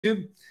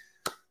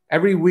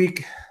Every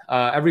week,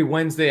 every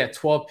Wednesday at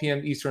 12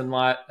 p.m.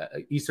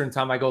 Eastern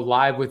time, I go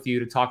live with you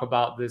to talk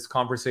about this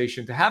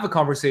conversation, to have a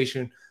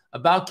conversation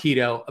about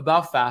keto,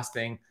 about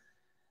fasting.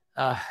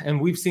 And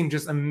we've seen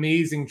just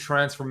amazing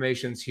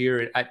transformations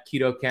here at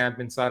Keto Kamp,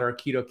 inside our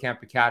Keto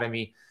Kamp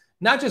Academy.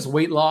 Not just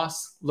weight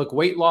loss. Look,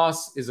 weight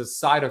loss is a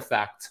side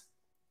effect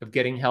of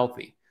getting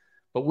healthy.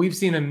 But we've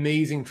seen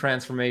amazing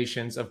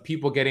transformations of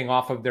people getting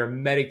off of their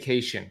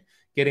medication,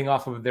 getting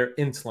off of their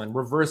insulin,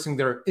 reversing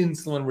their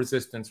insulin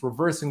resistance,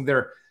 reversing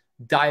their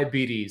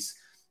diabetes,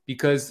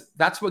 because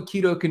that's what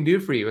keto can do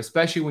for you,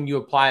 especially when you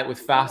apply it with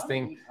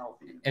fasting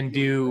and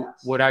do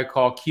what I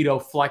call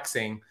keto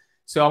flexing.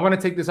 So I want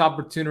to take this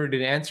opportunity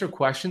to answer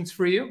questions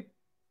for you.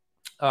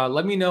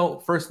 Let me know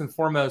first and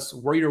foremost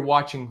where you're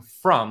watching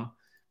from.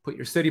 Put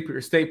your city, put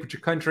your state, put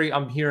your country.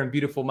 I'm here in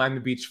beautiful Miami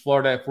Beach,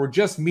 Florida. If we're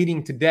just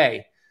meeting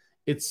today,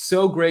 it's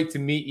so great to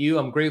meet you.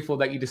 I'm grateful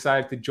that you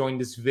decided to join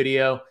this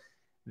video.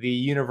 The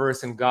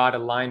universe and God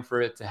aligned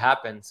for it to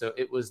happen. So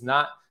it was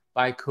not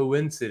by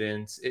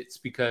coincidence. It's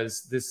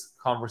because this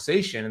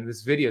conversation and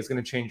this video is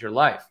going to change your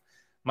life.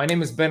 My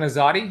name is Ben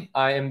Azadi.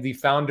 I am the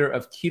founder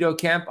of Keto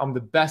Kamp. I'm the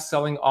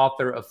best-selling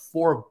author of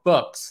 4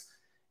 books.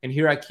 And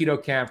here at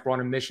Keto Kamp, we're on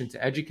a mission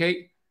to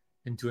educate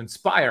and to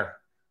inspire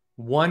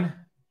 1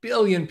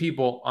 billion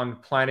people on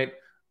planet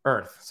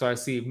Earth. So I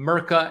see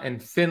Mirka in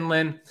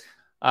Finland.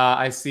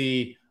 I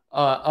see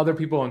other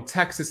people in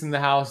Texas in the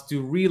house.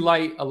 Do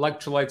Relight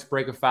electrolytes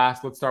break a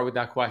fast? Let's start with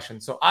that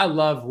question. So I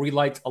love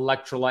Relight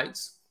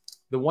electrolytes.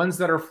 The ones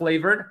that are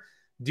flavored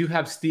do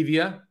have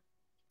stevia.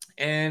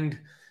 And,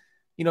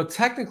 you know,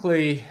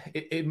 technically,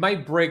 it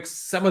might break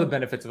some of the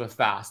benefits of a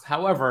fast.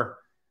 However,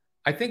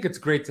 I think it's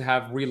great to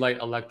have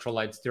Relight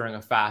electrolytes during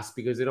a fast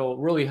because it'll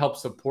really help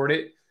support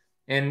it.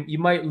 And you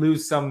might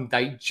lose some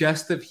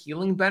digestive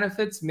healing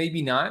benefits,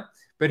 maybe not.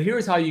 But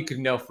here's how you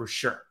can know for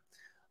sure.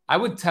 I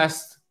would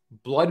test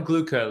blood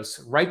glucose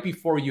right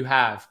before you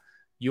have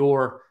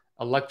your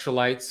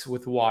electrolytes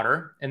with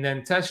water, and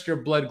then test your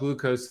blood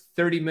glucose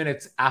 30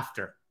 minutes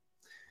after.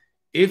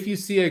 If you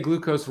see a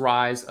glucose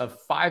rise of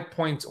 5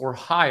 points or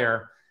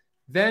higher,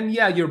 then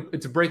yeah,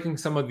 it's breaking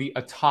some of the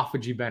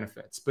autophagy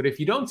benefits. But if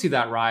you don't see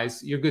that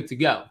rise, you're good to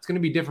go. It's going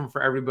to be different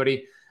for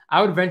everybody.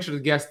 I would venture to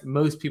guess that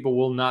most people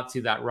will not see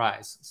that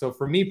rise. So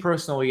for me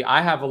personally,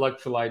 I have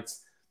electrolytes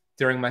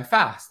during my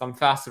fast. I'm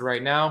fasted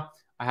right now.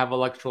 I have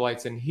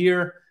electrolytes in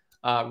here.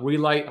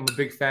 Relight, I'm a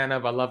big fan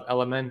of. I love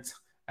Element.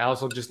 I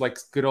also just like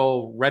good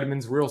old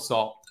Redmond's Real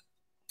Salt.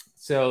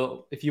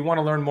 So if you want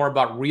to learn more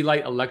about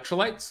Relight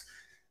electrolytes,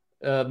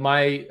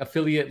 my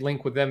affiliate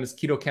link with them is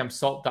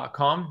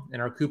ketokampsalt.com, and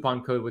our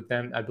coupon code with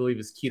them, I believe,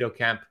 is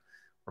KetoKamp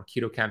or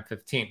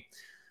KetoKamp15.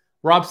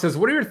 Rob says,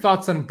 what are your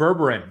thoughts on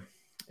berberine?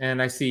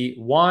 And I see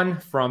Juan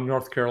from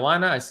North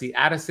Carolina. I see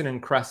Addison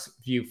in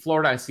Crestview,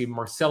 Florida. I see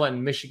Marcella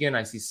in Michigan.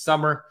 I see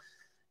Summer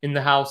in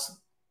the house.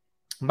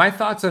 My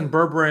thoughts on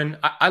berberine,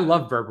 I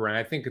love berberine.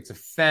 I think it's a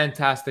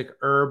fantastic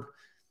herb.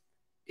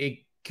 It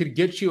could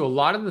get you a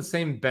lot of the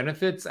same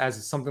benefits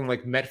as something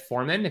like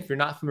metformin. If you're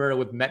not familiar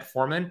with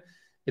metformin,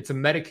 it's a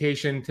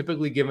medication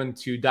typically given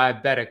to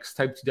diabetics,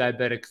 type 2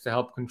 diabetics, to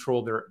help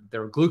control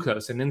their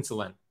glucose and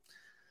insulin.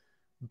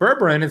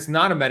 Berberine is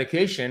not a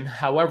medication.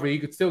 However,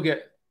 you could still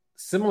get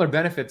similar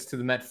benefits to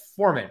the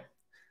metformin.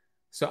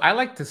 So I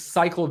like to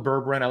cycle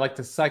berberine. I like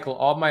to cycle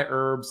all my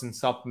herbs and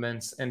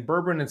supplements, and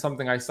berberine is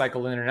something I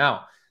cycle in and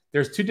out.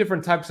 There's 2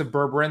 different types of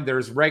berberine.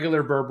 There's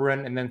regular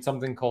berberine and then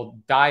something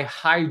called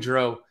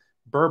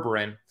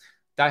dihydroberberine.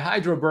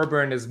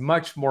 Dihydroberberine is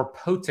much more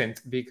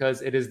potent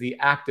because it is the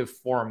active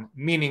form,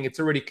 meaning it's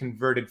already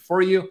converted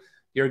for you.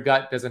 Your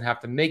gut doesn't have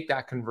to make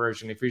that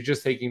conversion. If you're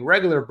just taking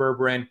regular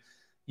berberine,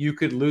 you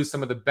could lose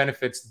some of the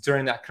benefits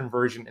during that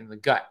conversion in the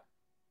gut.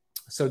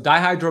 So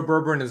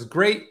dihydroberberine is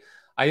great.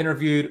 I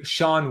interviewed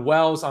Sean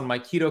Wells on my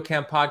Keto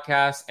Kamp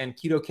podcast and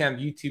Keto Kamp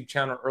YouTube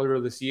channel earlier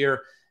this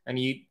year, and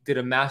he did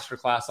a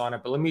masterclass on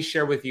it. But let me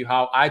share with you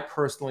how I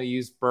personally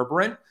use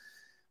berberine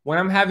when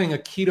I'm having a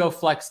keto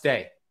flex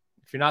day.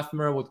 If you're not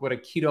familiar with what a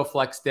keto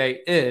flex day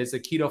is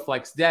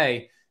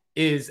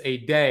a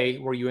day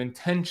where you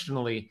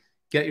intentionally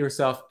get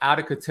yourself out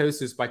of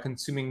ketosis by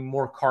consuming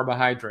more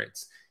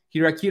carbohydrates.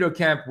 Here at Keto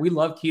Kamp, we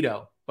love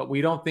keto, but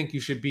we don't think you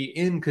should be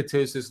in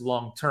ketosis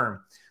long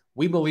term.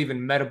 We believe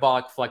in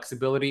metabolic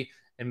flexibility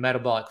and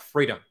metabolic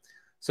freedom.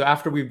 So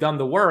after we've done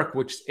the work,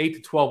 which is 8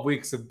 to 12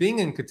 weeks of being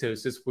in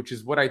ketosis, which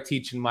is what I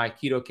teach in my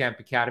Keto Kamp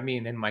Academy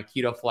and in my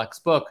Keto Flex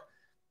book,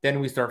 then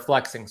we start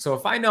flexing. So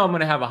if I know I'm going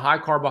to have a high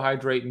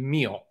carbohydrate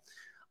meal,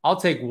 I'll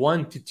take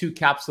 1 to 2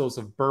 capsules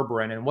of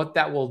berberine. And what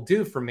that will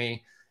do for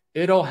me,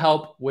 it'll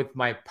help with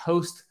my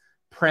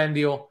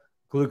postprandial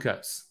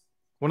glucose.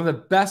 One of the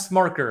best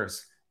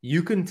markers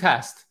you can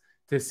test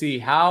to see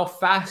how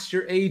fast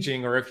you're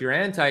aging, or if you're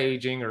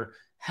anti-aging or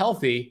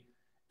healthy,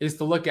 is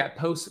to look at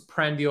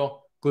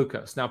postprandial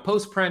glucose. Now,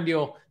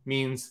 postprandial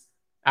means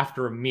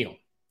after a meal.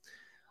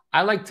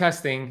 I like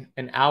testing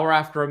an hour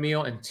after a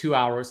meal and 2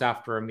 hours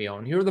after a meal.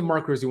 And here are the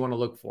markers you want to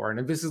look for.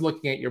 And this is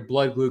looking at your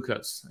blood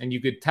glucose. And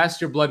you could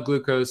test your blood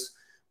glucose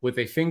with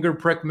a finger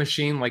prick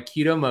machine like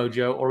Keto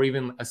Mojo, or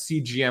even a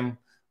CGM,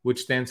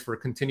 which stands for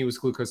continuous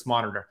glucose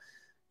monitor.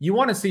 You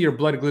want to see your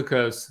blood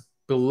glucose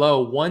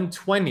below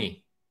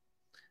 120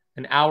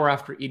 an hour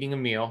after eating a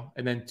meal,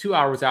 and then 2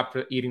 hours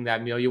after eating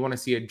that meal, you want to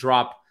see it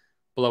drop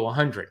below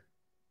 100.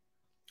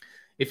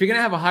 If you're going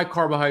to have a high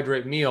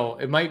carbohydrate meal,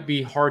 it might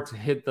be hard to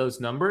hit those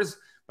numbers.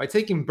 By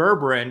taking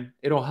berberine,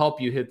 it'll help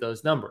you hit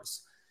those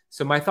numbers.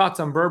 So my thoughts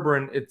on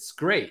berberine, it's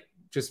great.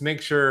 Just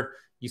make sure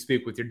you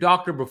speak with your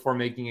doctor before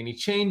making any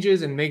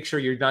changes, and make sure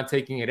you're not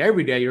taking it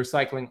every day. You're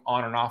cycling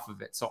on and off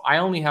of it. So I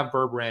only have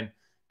berberine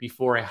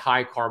before a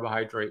high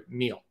carbohydrate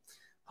meal.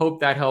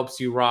 Hope that helps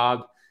you,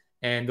 Rob.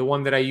 And the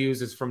one that I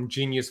use is from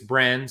Genius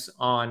Brands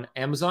on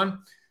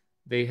Amazon.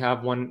 They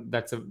have one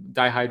that's a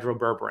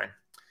dihydroberberine.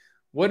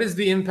 What is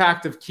the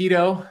impact of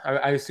keto?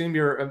 I assume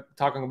you're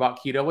talking about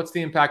keto. What's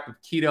the impact of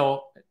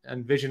keto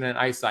on vision and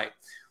eyesight?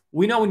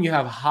 We know when you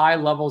have high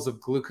levels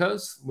of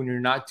glucose, when you're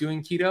not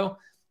doing keto,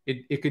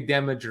 it could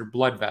damage your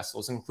blood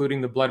vessels, including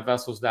the blood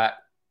vessels that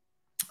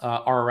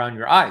are around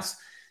your eyes.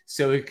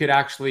 So it could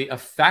actually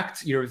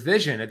affect your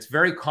vision. It's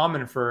very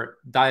common for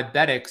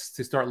diabetics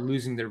to start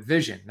losing their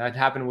vision. That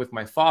happened with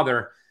my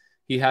father.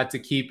 He had to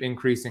keep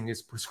increasing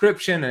his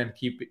prescription and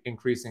keep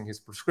increasing his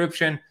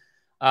prescription.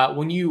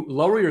 When you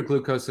lower your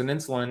glucose and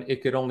insulin,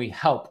 it could only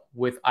help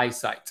with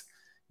eyesight.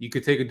 You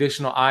could take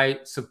additional eye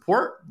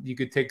support. You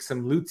could take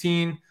some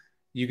lutein.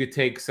 You could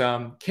take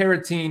some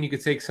carotene. You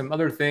could take some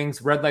other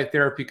things. Red light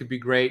therapy could be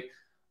great.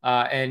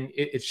 And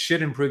it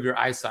should improve your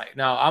eyesight.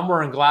 Now, I'm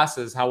wearing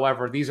glasses.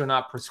 However, these are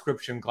not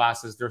prescription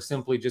glasses. They're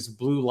simply just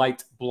blue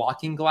light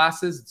blocking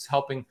glasses. It's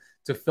helping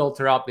to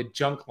filter out the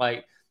junk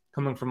light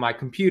coming from my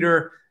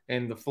computer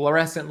and the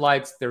fluorescent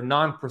lights. They're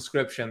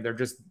non-prescription. They're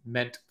just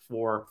meant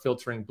for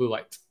filtering blue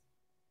light.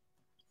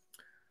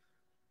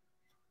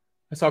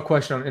 I saw a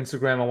question on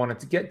Instagram I wanted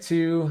to get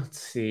to. Let's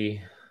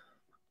see.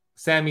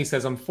 Sammy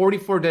says, I'm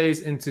 44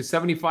 days into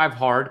 75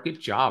 hard. Good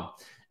job.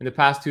 In the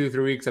past 2 to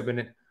 3 weeks, I've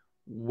been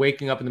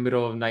waking up in the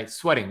middle of the night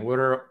sweating.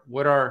 We're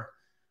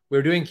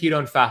doing keto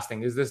and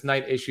fasting. Is this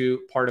night issue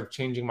part of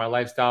changing my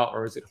lifestyle,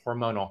 or is it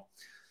hormonal?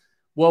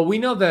 Well, we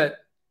know that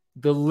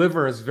the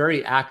liver is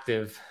very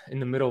active in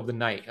the middle of the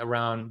night,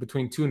 around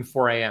between 2 and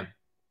 4 a.m.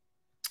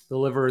 The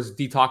liver is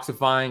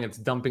detoxifying. It's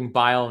dumping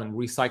bile and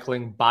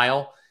recycling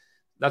bile.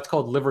 That's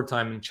called liver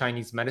time in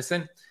Chinese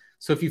medicine.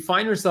 So if you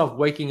find yourself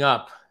waking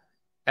up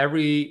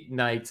every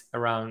night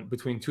around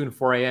between 2 and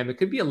 4 a.m., it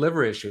could be a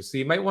liver issue. So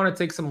you might want to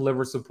take some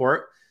liver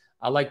support.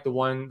 I like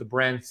the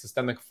brand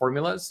Systemic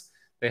Formulas.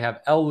 They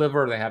have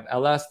L-liver, they have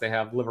LS, they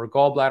have liver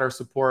gallbladder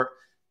support.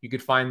 You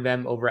could find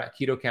them over at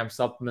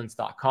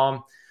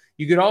ketokampsupplements.com.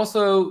 You could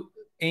also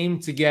aim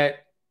to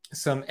get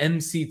some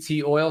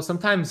MCT oil.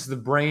 Sometimes the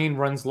brain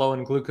runs low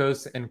in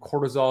glucose and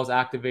cortisol is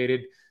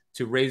activated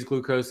to raise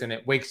glucose, and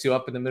it wakes you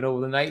up in the middle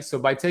of the night. So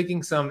by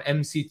taking some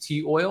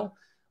MCT oil,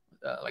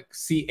 like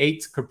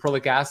C8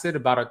 caprylic acid,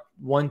 about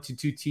 1 to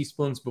 2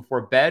 teaspoons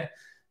before bed,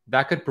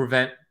 that could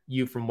prevent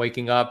you from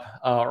waking up,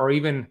 or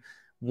even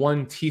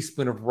 1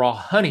 teaspoon of raw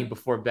honey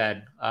before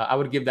bed. I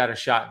would give that a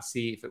shot and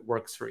see if it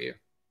works for you.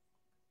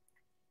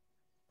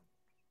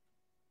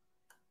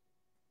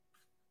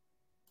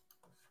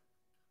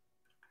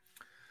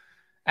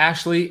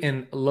 Ashley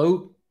in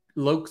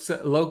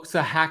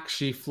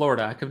Loxahatchee,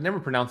 Florida. I could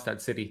never pronounce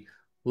that city.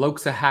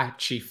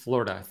 Loxahatchee,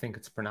 Florida, I think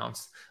it's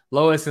pronounced.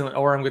 Lois and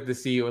Orem, good to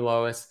see you,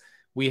 Lois.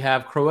 We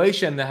have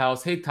Croatia in the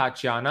house. Hey,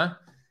 Tatiana.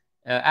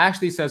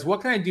 Ashley says,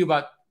 what can I do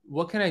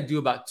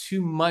about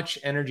too much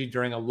energy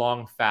during a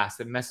long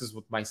fast? It messes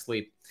with my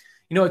sleep.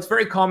 You know, it's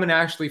very common,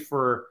 Ashley,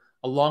 for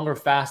a longer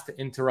fast to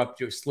interrupt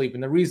your sleep.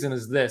 And the reason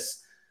is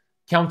this: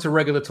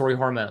 counter-regulatory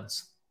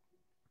hormones.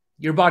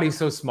 Your body's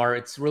so smart.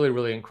 It's really,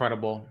 really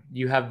incredible.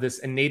 You have this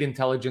innate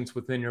intelligence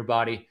within your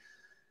body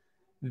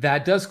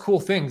that does cool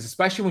things,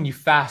 especially when you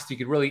fast. You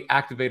could really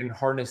activate and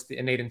harness the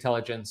innate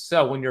intelligence.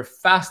 So when you're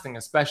fasting,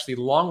 especially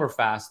longer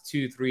fast,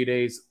 2 to 3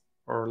 days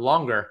or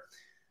longer,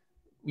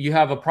 you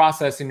have a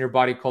process in your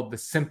body called the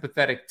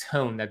sympathetic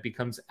tone that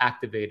becomes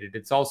activated.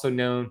 It's also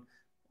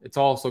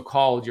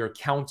called your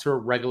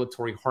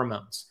counter-regulatory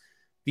hormones.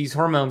 These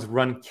hormones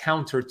run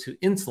counter to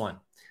insulin.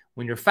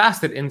 When you're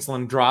fasted,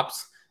 insulin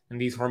drops and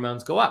these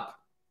hormones go up.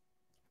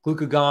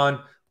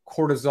 Glucagon,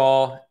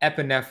 cortisol,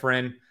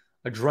 epinephrine,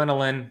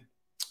 adrenaline,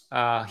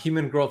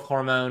 human growth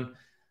hormone,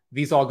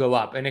 these all go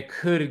up, and it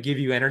could give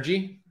you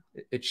energy.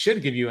 It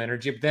should give you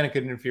energy, but then it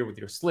could interfere with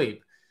your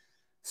sleep.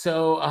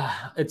 So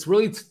it's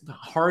really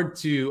hard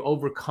to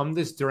overcome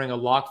this during a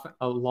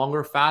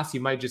longer fast. You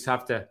might just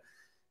have to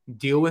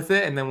deal with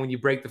it. And then when you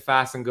break the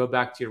fast and go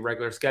back to your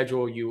regular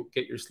schedule, you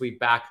get your sleep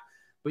back.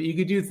 But you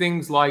could do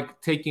things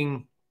like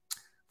taking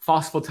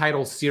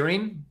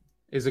phosphatidylserine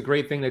is a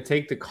great thing to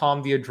take to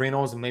calm the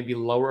adrenals and maybe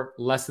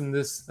lessen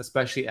this,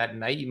 especially at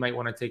night. You might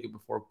want to take it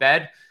before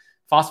bed.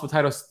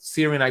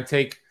 Phosphatidylserine I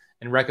take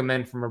and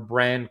recommend from a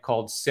brand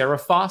called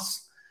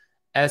Serifos,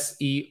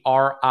 Seripos,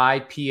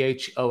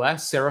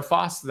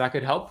 Serifos. That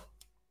could help.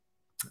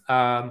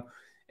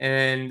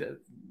 And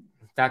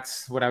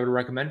that's what I would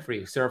recommend for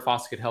you.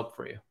 Serifos could help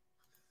for you.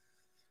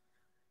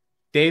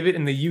 David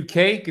in the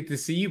UK, good to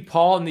see you.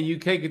 Paul in the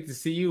UK, good to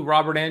see you.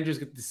 Robert Andrews,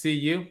 good to see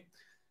you.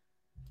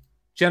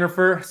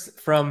 Jennifer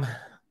from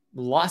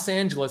Los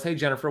Angeles. Hey,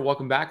 Jennifer,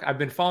 welcome back. I've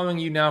been following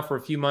you now for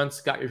a few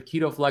months. Got your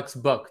Keto Flex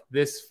book.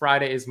 This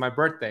Friday is my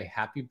birthday.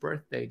 Happy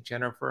birthday,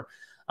 Jennifer.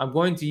 I'm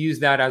going to use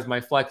that as my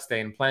flex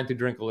day and plan to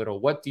drink a little.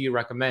 What do you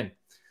recommend?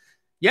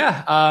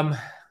 Yeah,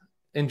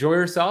 enjoy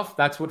yourself.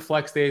 That's what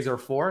flex days are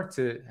for,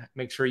 to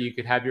make sure you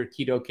could have your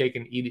keto cake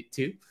and eat it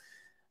too.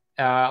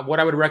 What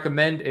I would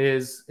recommend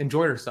is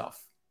enjoy yourself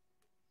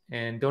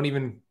and don't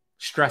even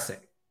stress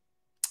it.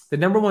 The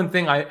number one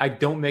thing I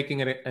don't make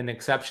an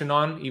exception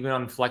on, even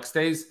on flex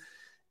days,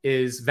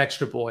 is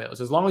vegetable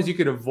oils. As long as you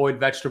could avoid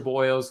vegetable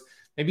oils,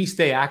 maybe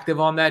stay active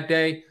on that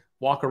day,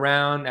 walk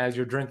around as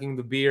you're drinking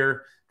the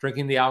beer,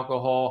 drinking the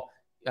alcohol,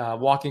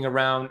 walking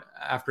around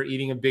after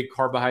eating a big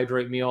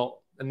carbohydrate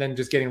meal, and then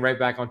just getting right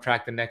back on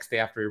track the next day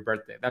after your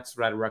birthday. That's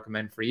what I'd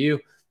recommend for you.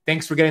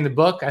 Thanks for getting the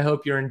book. I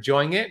hope you're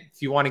enjoying it.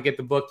 If you want to get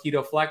the book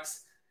Keto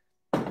Flex,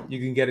 you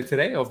can get it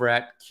today over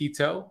at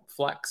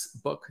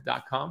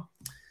ketoflexbook.com.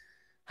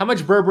 How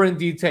much berberine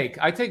do you take?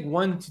 I take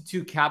 1 to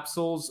 2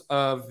 capsules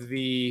of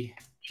the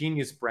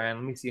Genius brand.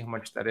 Let me see how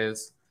much that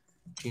is.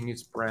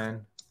 Genius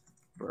brand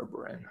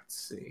berberine.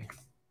 Let's see.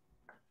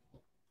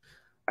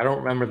 I don't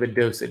remember the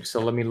dosage,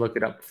 so let me look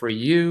it up for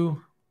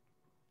you.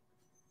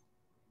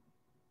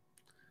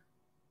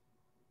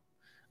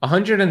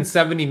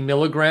 170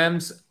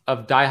 milligrams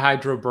of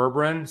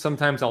dihydroberberine.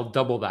 Sometimes I'll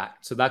double that.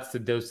 So that's the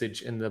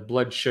dosage in the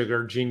blood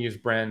sugar Genius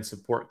brand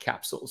support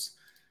capsules.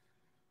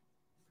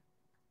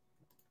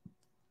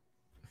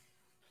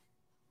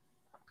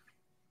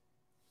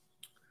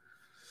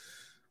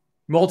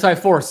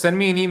 Multi-force, send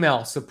me an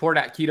email,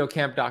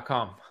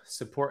 support@ketokamp.com.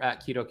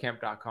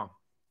 Support@ketokamp.com.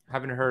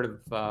 Haven't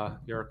heard of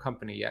your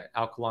company yet,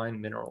 Alkaline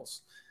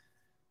Minerals.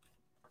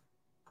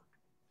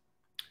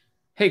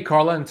 Hey,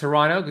 Carla in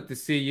Toronto, good to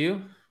see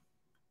you.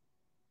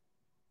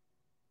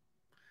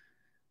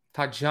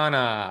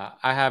 Tajana,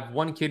 I have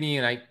 1 kidney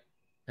and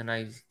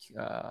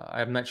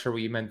I'm not sure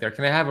what you meant there.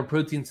 Can I have a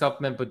protein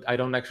supplement, but I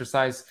don't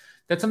exercise?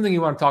 That's something you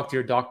want to talk to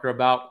your doctor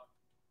about.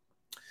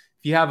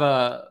 If you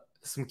have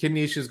some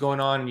kidney issues going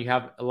on and you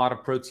have a lot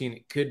of protein,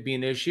 it could be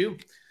an issue.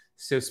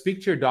 So speak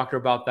to your doctor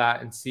about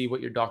that and see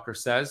what your doctor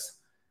says.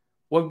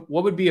 What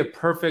would be a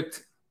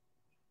perfect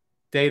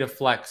day to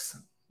flex?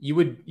 You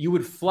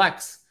would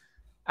flex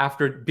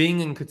after being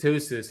in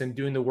ketosis and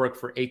doing the work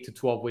for 8 to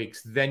 12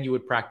 weeks. Then you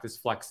would practice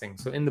flexing.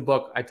 So in the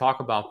book, I talk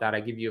about that.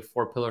 I give you a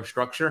 4-pillar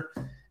structure,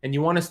 and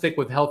you want to stick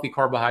with healthy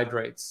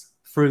carbohydrates,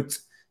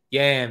 fruits,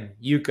 yam,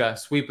 yucca,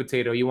 sweet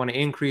potato. You want to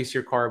increase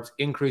your carbs,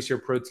 increase your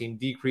protein,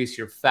 decrease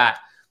your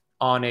fat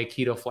on a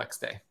keto flex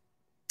day.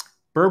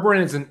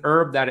 Berberine is an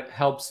herb that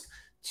helps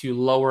to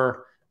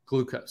lower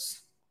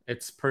glucose.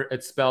 It's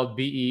spelled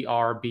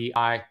B-E-R-B-R-I-N-E,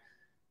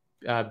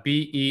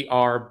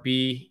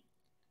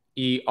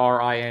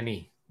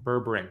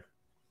 berberine.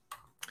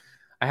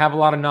 I have a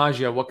lot of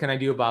nausea. What can I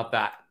do about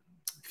that?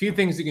 A few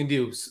things you can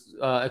do.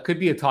 It could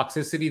be a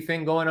toxicity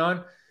thing going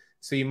on.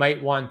 So you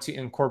might want to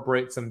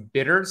incorporate some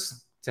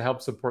bitters to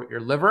help support your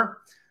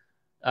liver.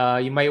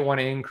 You might want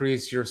to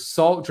increase your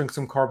salt, drink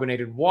some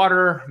carbonated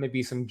water,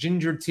 maybe some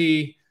ginger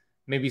tea,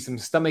 maybe some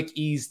stomach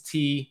ease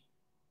tea.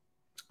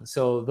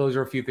 So those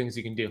are a few things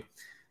you can do.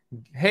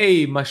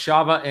 Hey,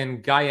 Mashava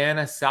in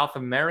Guyana, South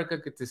America.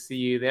 Good to see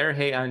you there.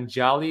 Hey,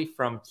 Anjali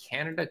from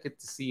Canada. Good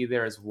to see you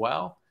there as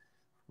well.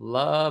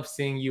 Love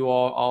seeing you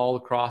all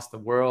across the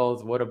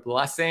world. What a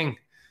blessing.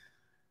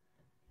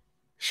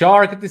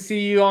 Shar, good to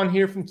see you on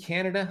here from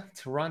Canada,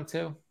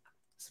 Toronto.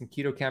 Some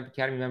Keto Kamp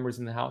Academy members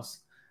in the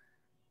house.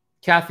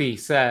 Kathy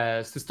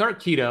says, to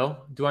start keto,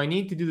 do I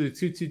need to do the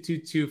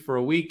 2-2-2-2 for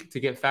a week to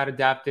get fat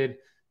adapted?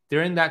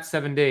 During that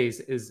 7 days,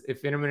 is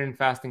if intermittent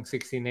fasting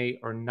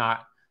 16-8 or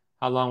not?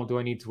 How long do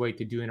I need to wait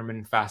to do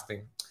intermittent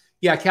fasting?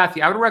 Yeah,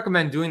 Kathy, I would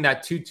recommend doing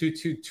that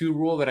 2-2-2-2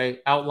 rule that I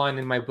outlined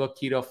in my book,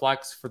 Keto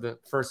Flex, for the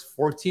first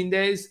 14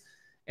 days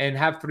and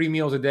have 3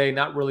 meals a day,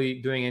 not really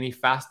doing any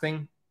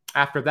fasting.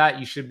 After that,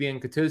 you should be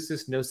in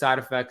ketosis, no side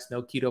effects,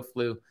 no keto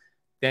flu.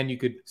 Then you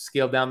could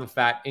scale down the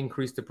fat,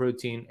 increase the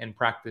protein, and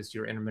practice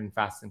your intermittent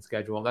fasting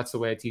schedule. That's the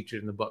way I teach it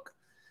in the book.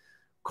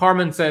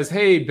 Carmen says,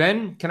 hey,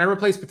 Ben, can I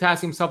replace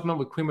potassium supplement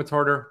with cream of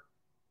tartar?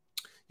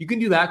 You can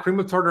do that. Cream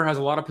of tartar has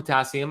a lot of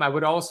potassium. I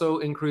would also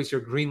increase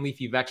your green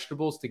leafy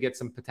vegetables to get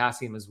some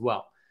potassium as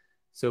well.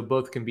 So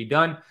both can be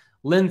done.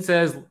 Lynn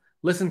says,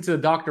 listen to the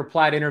Dr.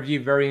 Platt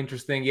interview. Very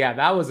interesting. Yeah,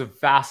 that was a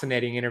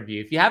fascinating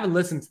interview. If you haven't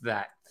listened to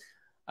that,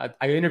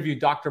 I interviewed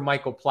Dr.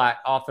 Michael Platt,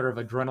 author of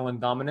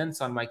Adrenaline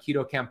Dominance, on my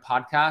Keto Kamp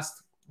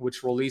podcast,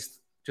 which released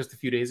just a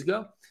few days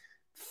ago.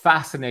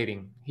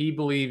 Fascinating. He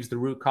believes the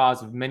root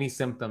cause of many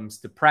symptoms,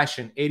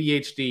 depression,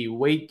 ADHD,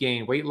 weight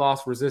gain, weight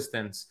loss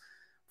resistance,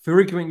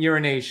 frequent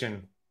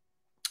urination,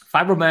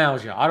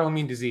 fibromyalgia,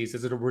 autoimmune disease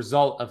is a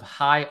result of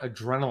high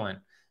adrenaline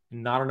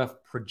and not enough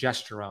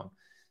progesterone.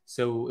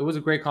 So it was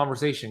a great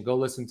conversation. Go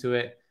listen to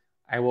it.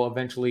 I will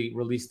eventually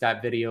release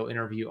that video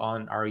interview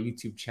on our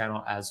YouTube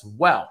channel as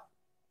well.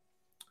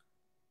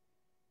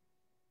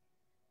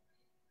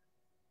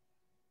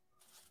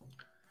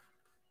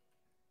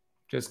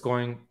 Just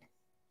going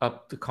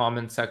up the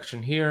comment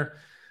section here.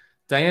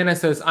 Diana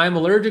says, I'm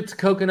allergic to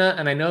coconut,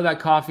 and I know that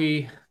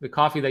the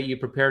coffee that you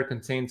prepared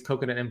contains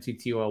coconut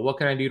MCT oil. What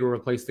can I do to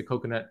replace the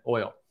coconut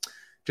oil?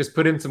 Just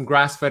put in some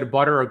grass-fed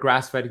butter or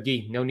grass-fed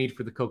ghee. No need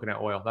for the coconut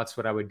oil. That's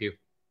what I would do.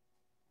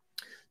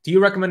 Do you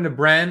recommend a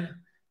brand?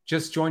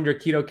 Just joined your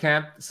Keto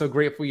Kamp. So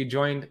grateful you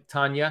joined,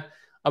 Tanya.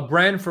 A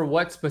brand for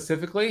what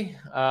specifically?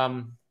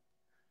 I'm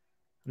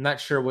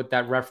not sure what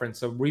that reference.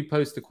 So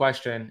repost the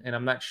question, and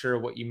I'm not sure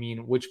what you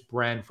mean. Which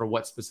brand for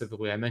what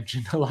specifically? I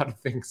mentioned a lot of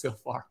things so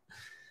far.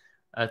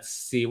 Let's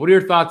see. What are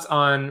your thoughts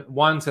on,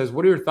 Juan says,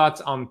 what are your thoughts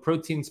on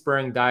protein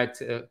sparing diet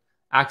to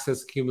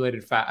access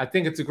accumulated fat? I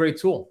think it's a great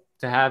tool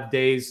to have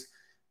days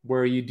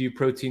where you do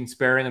protein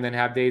sparing and then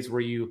have days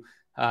where you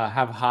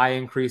have high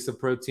increase of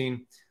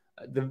protein.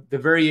 The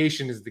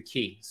variation is the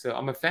key. So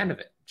I'm a fan of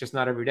it, just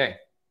not every day.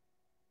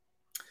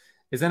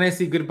 Is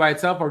NSC good by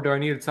itself, or do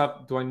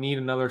I need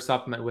another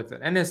supplement with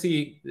it?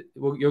 NSC,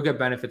 you'll get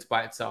benefits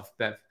by itself,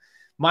 Bev.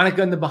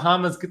 Monica in the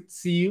Bahamas, good to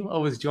see you.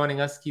 Always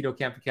joining us, Keto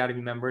Kamp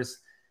Academy members.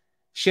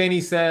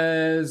 Shani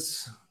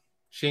says,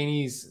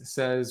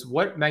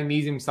 what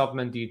magnesium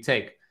supplement do you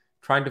take?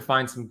 Trying to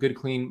find some good,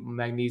 clean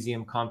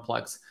magnesium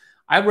complex.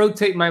 I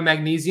rotate my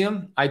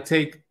magnesium.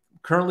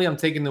 Currently I'm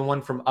taking the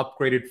one from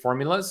Upgraded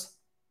Formulas.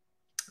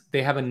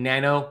 They have a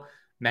nano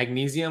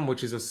magnesium,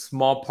 which is a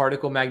small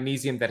particle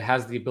magnesium that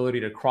has the ability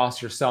to cross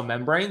your cell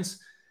membranes.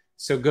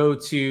 So go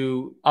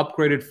to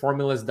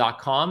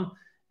upgradedformulas.com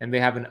and they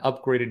have an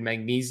upgraded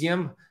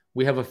magnesium.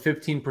 We have a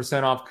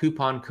 15% off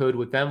coupon code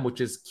with them, which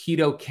is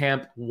Keto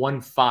Kamp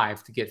 15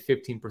 to get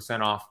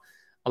 15% off.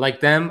 I like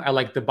them. I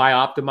like the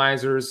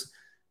Biooptimizers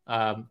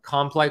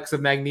complex of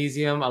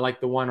magnesium. I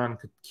like the one on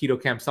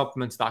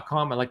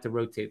ketokampsupplements.com. I like to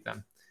rotate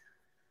them.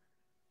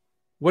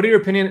 What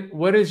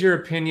is your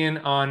opinion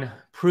on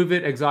prove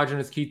it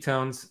exogenous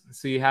ketones?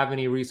 So you have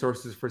any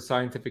resources for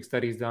scientific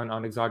studies done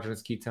on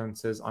exogenous ketones,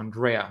 says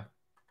Andrea.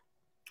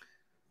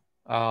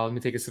 Let me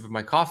take a sip of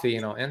my coffee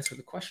and I'll answer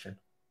the question.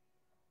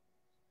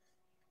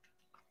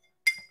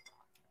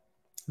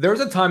 There's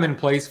a time and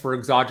place for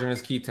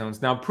exogenous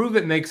ketones. Now, Prove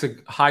It makes a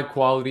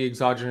high-quality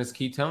exogenous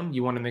ketone.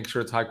 You want to make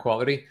sure it's high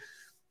quality.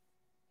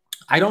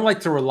 I don't like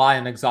to rely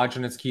on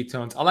exogenous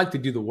ketones. I like to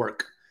do the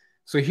work.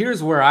 So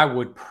here's where I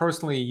would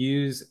personally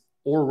use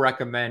or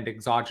recommend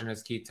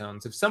exogenous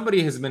ketones. If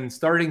somebody has been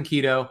starting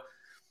keto,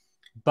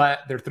 but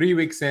they're 3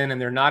 weeks in and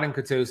they're not in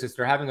ketosis,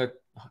 they're having a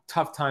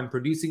tough time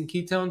producing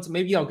ketones,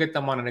 maybe I'll get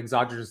them on an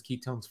exogenous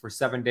ketones for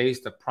 7 days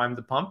to prime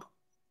the pump.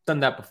 Done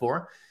that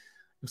before.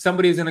 If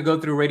somebody is going to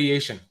go through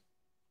radiation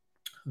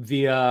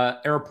via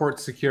airport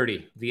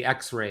security, the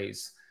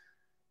x-rays,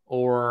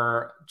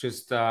 or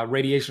just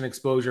radiation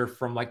exposure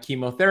from like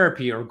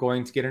chemotherapy or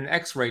going to get an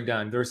x-ray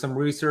done, there's some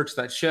research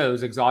that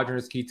shows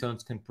exogenous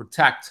ketones can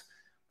protect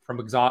from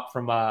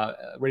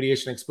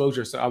radiation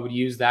exposure. So I would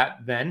use that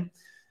then.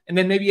 And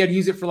then maybe I'd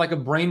use it for like a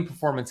brain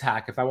performance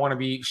hack. If I want to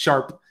be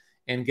sharp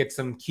and get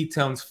some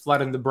ketones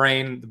flood in the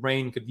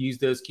brain could use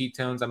those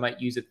ketones. I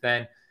might use it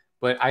then.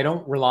 But I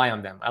don't rely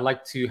on them. I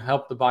like to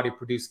help the body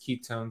produce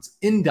ketones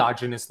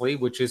endogenously,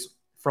 which is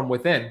from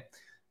within,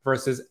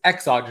 versus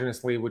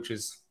exogenously, which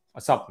is a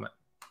supplement.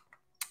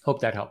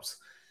 Hope that helps.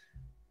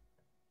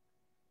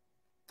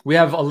 We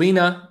have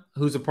Alina,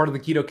 who's a part of the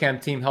Keto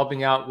Kamp team,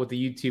 helping out with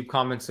the YouTube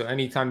comments. So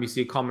anytime you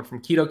see a comment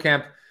from Keto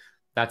Kamp,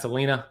 that's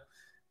Alina.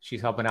 She's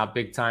helping out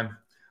big time.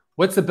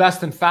 What's the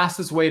best and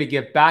fastest way to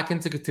get back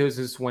into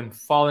ketosis when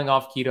falling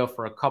off keto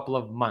for a couple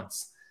of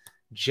months?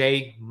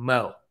 J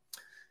Mo.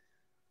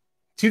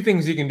 2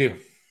 things you can do.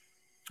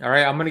 All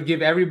right, I'm going to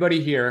give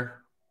everybody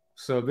here.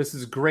 So this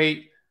is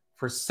great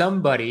for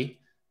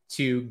somebody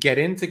to get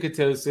into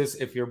ketosis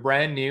if you're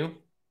brand new,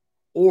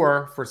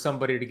 or for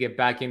somebody to get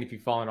back in if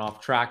you've fallen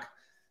off track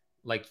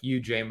like you,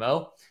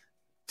 JMO.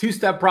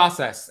 2-step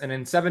process. And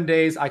in 7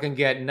 days, I can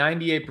get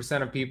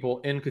 98% of people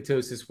in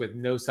ketosis with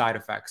no side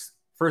effects.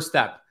 First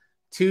step,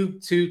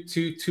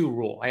 2-2-2-2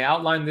 rule. I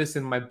outlined this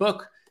in my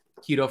book,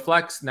 Keto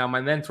Flex. Now,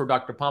 my mentor,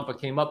 Dr. Pompa,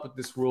 came up with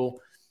this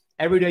rule.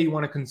 Every day you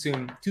want to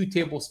consume 2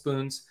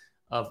 tablespoons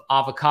of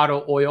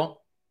avocado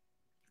oil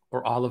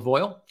or olive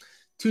oil,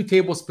 2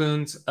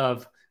 tablespoons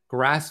of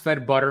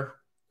grass-fed butter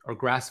or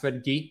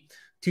grass-fed ghee,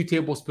 2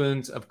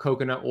 tablespoons of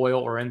coconut oil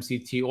or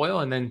MCT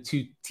oil, and then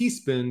 2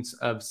 teaspoons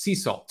of sea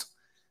salt.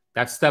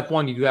 That's step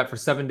 1. You do that for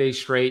 7 days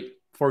straight.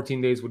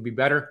 14 days would be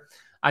better.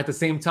 At the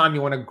same time,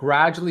 you want to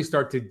gradually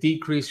start to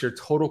decrease your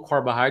total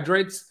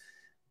carbohydrates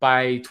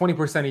by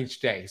 20% each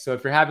day. So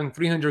if you're having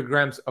 300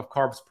 grams of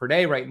carbs per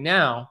day right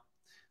now,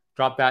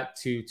 drop that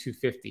to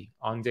 250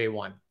 on day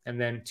 1, and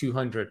then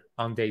 200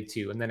 on day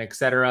 2, and then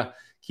etc.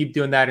 Keep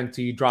doing that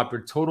until you drop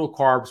your total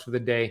carbs for the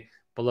day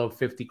below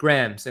 50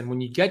 grams. And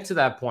when you get to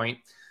that point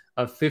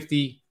of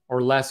 50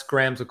 or less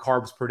grams of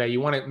carbs per day,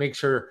 you want to make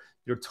sure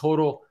your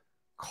total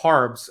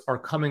carbs are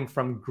coming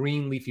from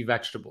green leafy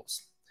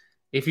vegetables.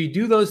 If you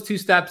do those 2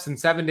 steps in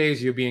 7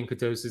 days, you'll be in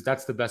ketosis.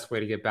 That's the best way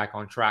to get back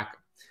on track.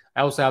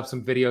 I also have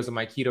some videos on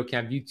my Keto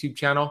Kamp YouTube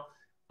channel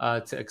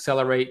to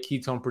accelerate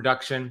ketone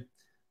production.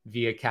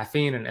 via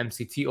caffeine and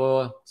MCT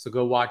oil. So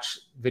go watch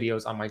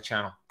videos on my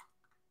channel.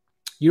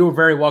 You are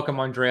very welcome,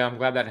 Andrea. I'm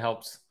glad that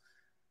helps.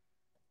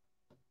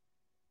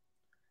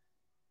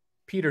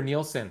 Peter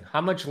Nielsen,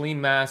 how much lean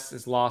mass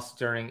is lost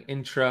during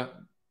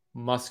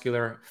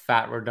intramuscular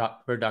fat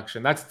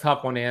reduction? That's a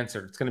tough one to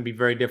answer. It's going to be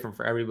very different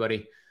for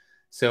everybody.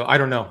 So I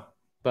don't know.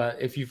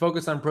 But if you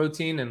focus on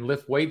protein and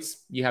lift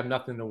weights, you have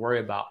nothing to worry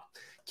about.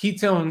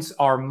 Ketones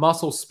are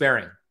muscle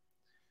sparing.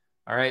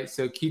 All right.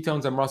 So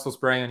ketones are muscle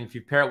sparing. And if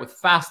you pair it with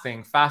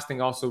fasting,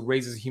 fasting also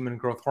raises human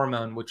growth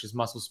hormone, which is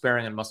muscle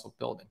sparing and muscle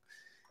building.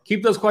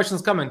 Keep those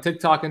questions coming.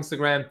 TikTok,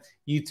 Instagram,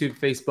 YouTube,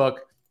 Facebook.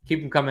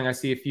 Keep them coming. I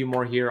see a few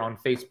more here on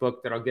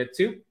Facebook that I'll get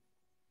to.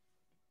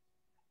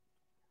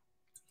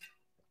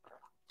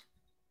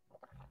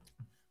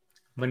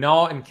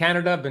 Manal in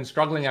Canada, been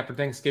struggling after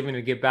Thanksgiving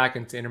to get back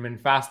into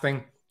intermittent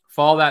fasting.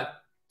 Follow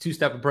that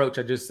two-step approach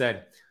I just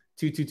said.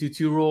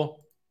 2-2-2-2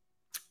 rule.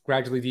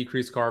 Gradually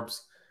decrease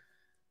carbs.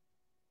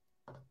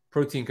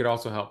 Protein could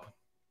also help.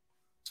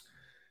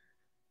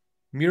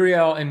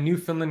 Muriel in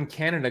Newfoundland,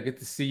 Canada. Good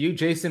to see you.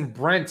 Jason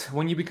Brent,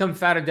 when you become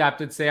fat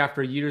adapted, say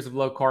after years of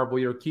low carb, will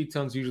your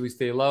ketones usually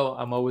stay low?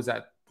 I'm always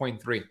at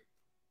 0.3.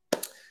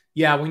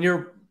 Yeah, when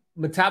your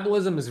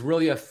metabolism is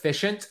really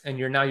efficient and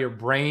your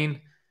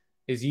brain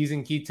is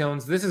using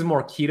ketones, this is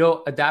more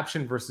keto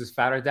adaptation versus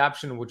fat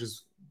adaptation, which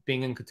is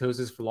being in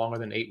ketosis for longer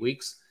than 8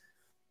 weeks.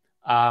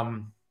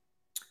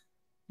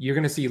 You're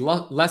going to see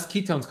less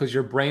ketones because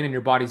your brain and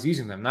your body's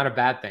using them. Not a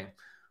bad thing.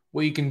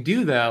 What you can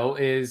do, though,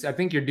 is I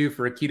think you're due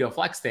for a keto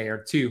flex day or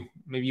two.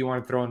 Maybe you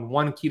want to throw in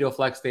 1 keto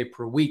flex day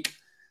per week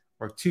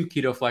or 2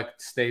 keto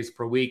flex days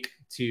per week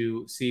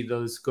to see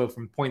those go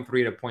from 0.3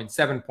 to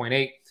 0.7,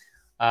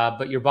 0.8.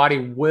 But your body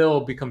will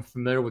become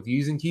familiar with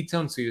using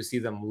ketones, so you'll see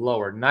them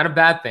lower. Not a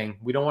bad thing.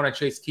 We don't want to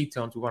chase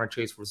ketones. We want to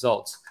chase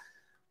results.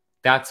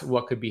 That's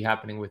what could be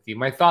happening with you.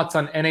 My thoughts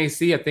on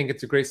NAC, I think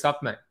it's a great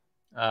supplement.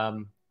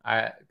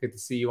 Good to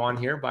see you on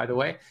here, by the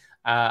way.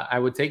 I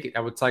would take it. I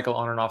would cycle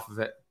on and off of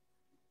it.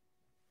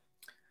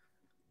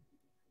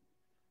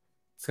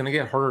 It's going to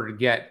get harder to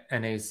get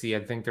NAC. I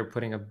think they're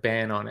putting a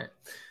ban on it.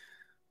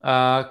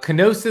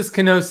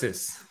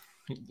 Kenosis.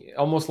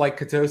 Almost like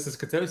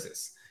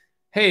ketosis.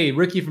 Hey,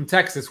 Ricky from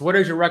Texas, what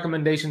is your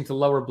recommendation to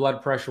lower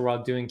blood pressure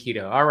while doing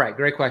keto? All right,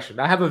 great question.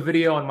 I have a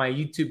video on my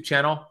YouTube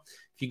channel.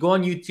 If you go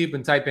on YouTube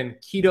and type in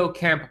Keto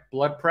Kamp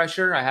blood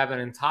pressure, I have an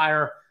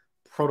entire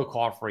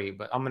protocol for you,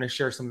 but I'm going to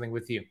share something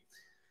with you.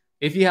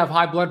 If you have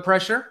high blood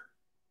pressure,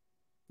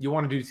 you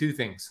want to do 2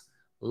 things.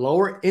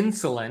 Lower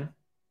insulin,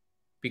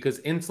 because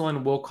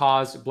insulin will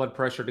cause blood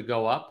pressure to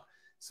go up.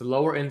 So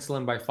lower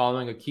insulin by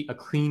following a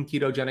clean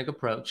ketogenic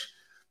approach.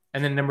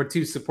 And then number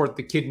 2, support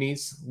the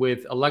kidneys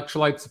with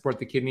electrolytes, support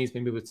the kidneys,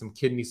 maybe with some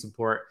kidney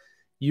support.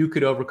 You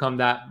could overcome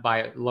that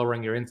by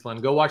lowering your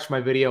insulin. Go watch my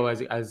video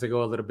as I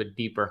go a little bit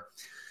deeper.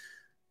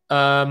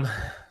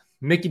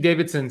 Mickey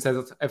Davidson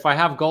says, if I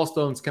have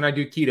gallstones, can I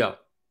do keto?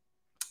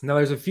 Now,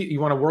 there's a few, you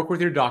want to work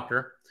with your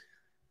doctor.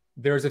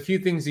 There's a few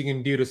things you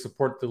can do to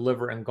support the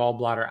liver and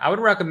gallbladder. I would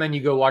recommend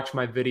you go watch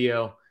my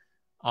video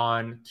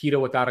on keto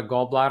without a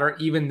gallbladder.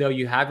 Even though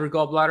you have your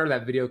gallbladder,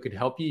 that video could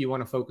help you. You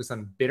want to focus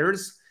on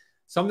bitters.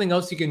 Something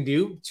else you can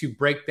do to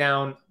break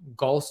down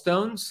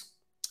gallstones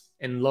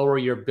and lower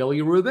your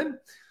bilirubin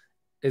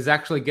is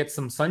actually get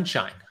some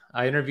sunshine.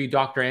 I interviewed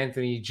Dr.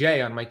 Anthony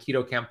J on my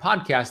Keto Kamp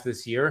podcast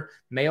this year,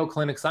 Mayo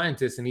Clinic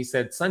scientist, and he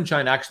said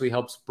sunshine actually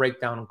helps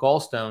break down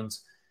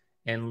gallstones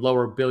and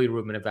lower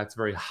bilirubin if that's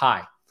very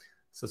high.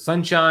 So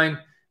sunshine,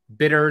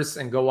 bitters,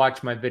 and go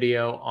watch my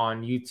video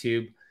on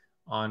YouTube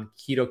on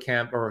Keto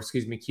Kamp, or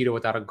excuse me, keto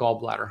without a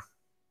gallbladder.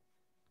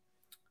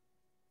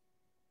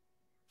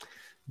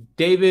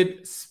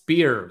 David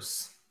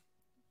Spears.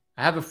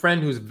 I have a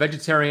friend who's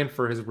vegetarian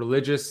for his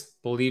religious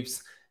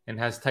beliefs and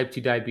has type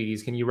 2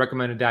 diabetes. Can you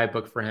recommend a diet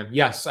book for him?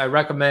 Yes, I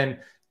recommend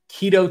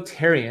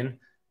Ketotarian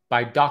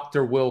by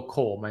Dr. Will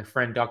Cole, my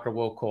friend Dr.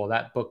 Will Cole.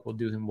 That book will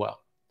do him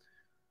well.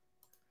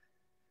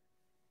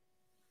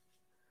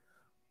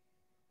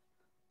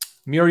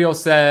 Muriel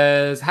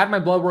says, had my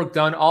blood work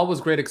done. All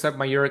was great except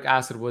my uric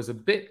acid was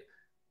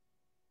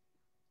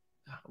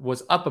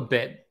up a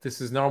bit.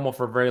 This is normal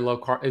for a very low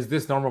carb. Is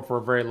this normal for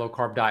a very low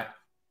carb diet?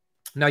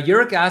 Now,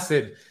 uric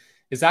acid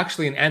is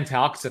actually an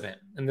antioxidant.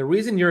 And the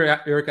reason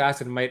uric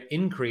acid might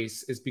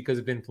increase is because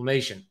of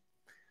inflammation.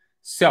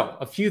 So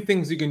a few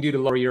things you can do to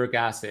lower uric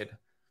acid.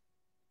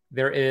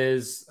 There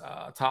is,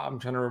 I'm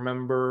trying to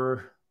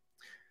remember,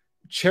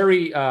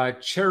 cherry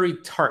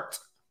tart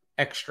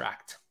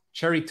extract.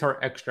 Cherry tart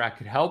extract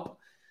could help.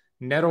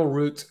 Nettle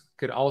root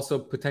could also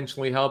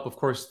potentially help. Of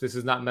course, this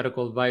is not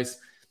medical advice.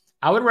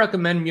 I would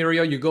recommend,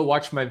 Muriel, you go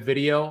watch my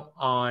video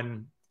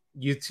on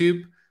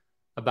YouTube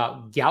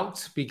about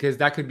gout, because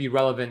that could be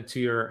relevant to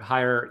your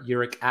higher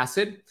uric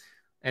acid.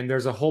 And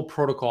there's a whole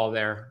protocol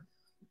there.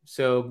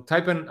 So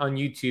type in on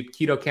YouTube,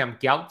 Keto Kamp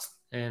gout,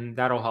 and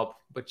that'll help.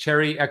 But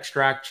cherry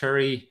extract,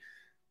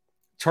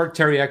 tart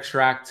cherry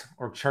extract,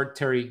 or tart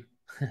cherry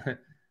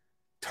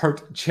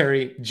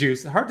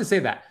juice. Hard to say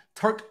that.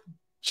 Tart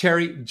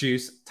cherry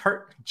juice,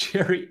 tart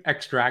cherry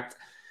extract,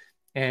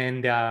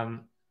 and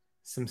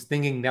some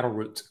stinging nettle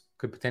root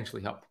could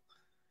potentially help.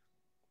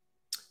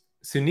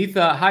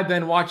 Sunitha, hi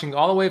Ben, watching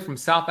all the way from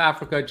South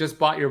Africa. Just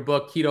bought your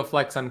book, Keto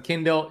Flex, on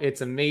Kindle.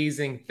 It's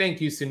amazing.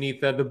 Thank you,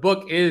 Sunitha. The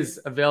book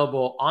is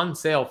available on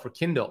sale for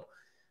Kindle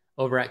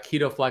over at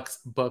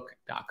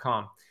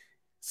ketoflexbook.com.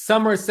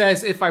 Summer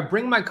says, if I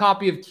bring my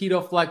copy of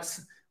Keto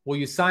Flex, will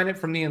you sign it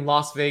for me in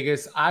Las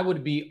Vegas? I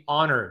would be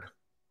honored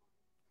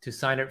to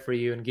sign it for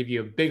you and give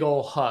you a big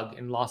old hug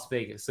in Las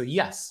Vegas. So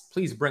yes,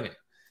 please bring it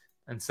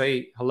and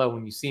say hello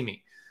when you see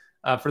me.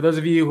 For those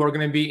of you who are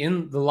going to be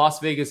in the Las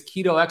Vegas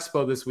Keto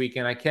Expo this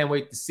weekend, I can't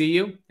wait to see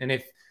you. And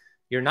if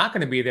you're not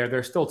going to be there,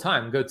 there's still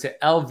time. Go to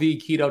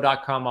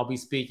lvketo.com. I'll be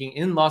speaking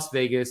in Las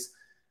Vegas.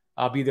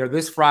 I'll be there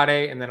this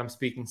Friday, and then I'm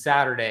speaking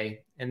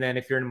Saturday. And then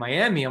if you're in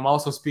Miami, I'm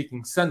also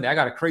speaking Sunday. I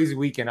got a crazy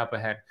weekend up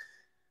ahead.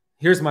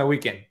 Here's my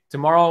weekend.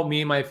 Tomorrow,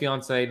 me and my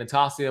fiance,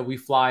 Natasha, we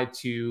fly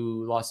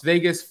to Las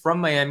Vegas from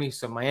Miami.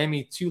 So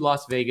Miami to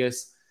Las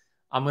Vegas.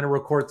 I'm going to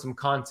record some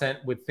content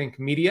with Think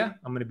Media.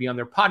 I'm going to be on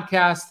their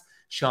podcast.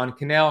 Sean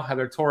Cannell,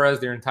 Heather Torres,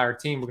 their entire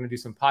team. We're going to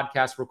do some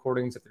podcast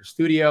recordings at their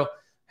studio,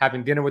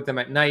 having dinner with them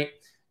at night.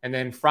 And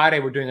then Friday,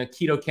 we're doing a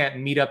Keto Kamp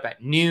meetup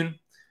at noon.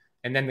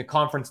 And then the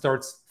conference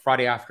starts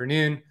Friday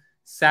afternoon.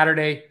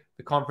 Saturday,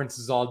 the conference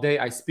is all day.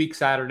 I speak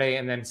Saturday.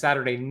 And then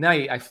Saturday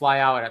night, I fly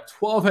out at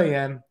 12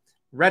 a.m.,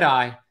 red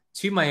eye,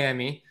 to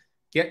Miami,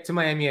 get to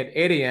Miami at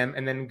 8 a.m.,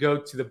 and then go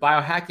to the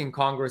Biohacking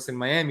Congress in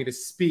Miami to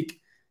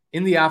speak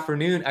in the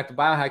afternoon at the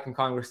Biohacking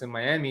Congress in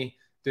Miami,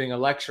 doing a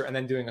lecture and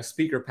then doing a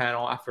speaker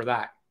panel after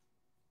that.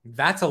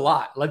 That's a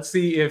lot. Let's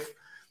see if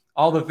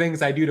all the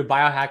things I do to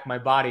biohack my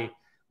body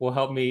will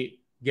help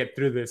me get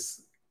through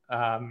this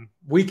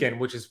weekend,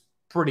 which is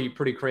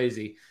pretty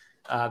crazy.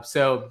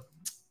 So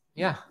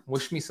yeah,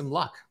 wish me some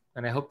luck,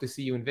 and I hope to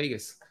see you in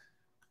Vegas.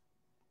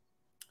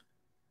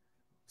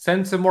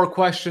 Send some more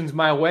questions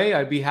my way.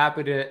 I'd be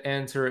happy to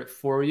answer it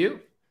for you.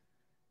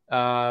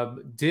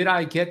 Did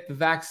I get the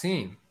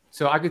vaccine?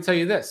 So I could tell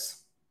you this.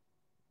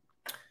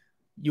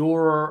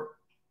 Your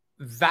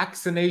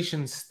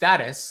vaccination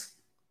status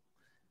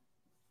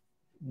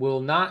will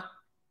not,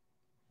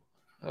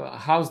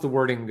 how's the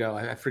wording go?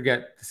 I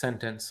forget the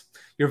sentence.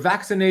 Your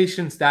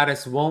vaccination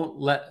status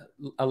won't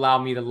allow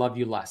me to love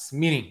you less.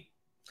 Meaning,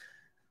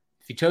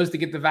 if you chose to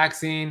get the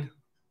vaccine,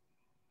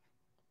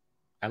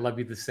 I love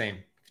you the same.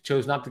 If you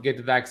chose not to get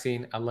the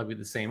vaccine, I love you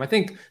the same. I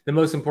think the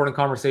most important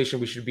conversation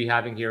we should be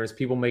having here is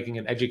people making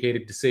an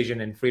educated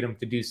decision and freedom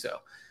to do so.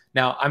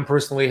 Now, I'm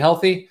personally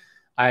healthy.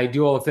 I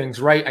do all the things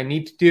right I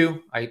need to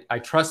do. I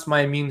trust my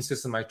immune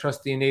system. I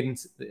trust the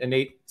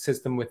innate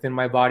system within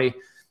my body,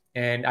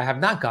 and I have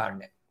not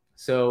gotten it.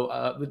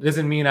 So it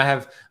doesn't mean I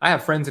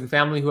have friends and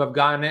family who have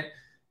gotten it,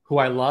 who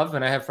I love,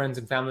 and I have friends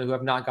and family who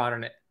have not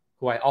gotten it,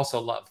 who I also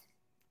love.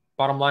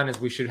 Bottom line is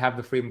we should have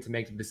the freedom to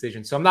make the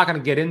decision. So I'm not going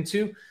to get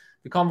into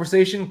the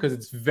conversation because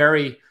it's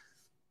very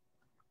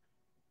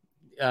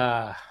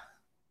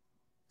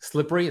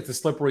slippery. It's a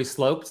slippery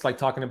slope. It's like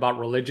talking about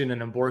religion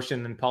and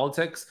abortion and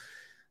politics.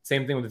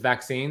 Same thing with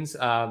vaccines.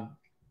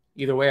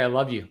 Either way, I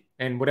love you.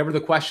 And whatever the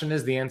question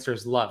is, the answer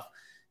is love.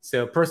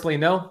 So personally,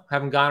 no,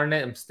 haven't gotten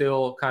it. I'm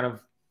still kind of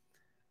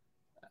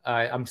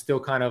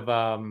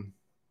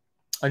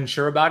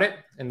unsure about it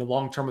and the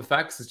long-term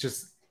effects. It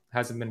just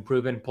hasn't been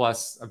proven.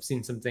 Plus, I've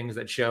seen some things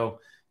that show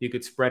you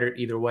could spread it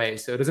either way.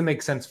 So it doesn't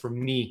make sense for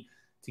me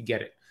to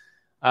get it.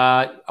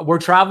 We're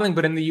traveling,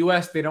 but in the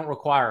U.S., they don't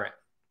require it.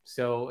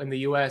 So in the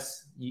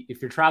U.S.,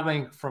 if you're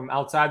traveling from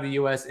outside the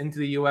U.S. into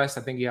the U.S.,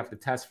 I think you have to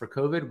test for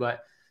COVID,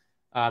 but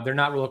they're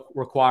not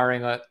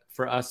requiring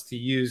for us to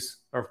use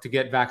or to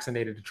get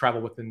vaccinated to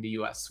travel within the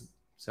U.S.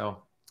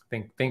 So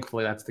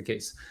thankfully that's the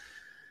case.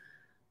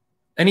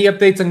 Any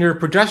updates on your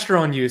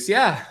progesterone use?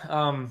 Yeah,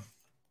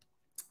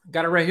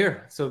 got it right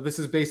here. So this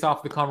is based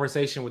off the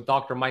conversation with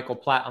Dr. Michael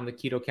Platt on the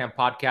Keto Kamp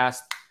podcast.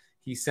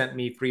 He sent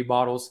me 3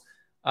 bottles.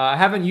 I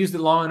haven't used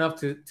it long enough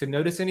to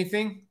notice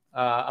anything.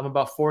 I'm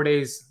about 4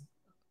 days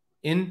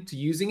into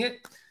using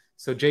it.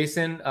 So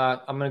Jason,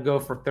 I'm going to go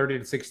for 30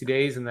 to 60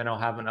 days and then I'll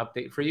have an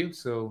update for you.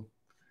 So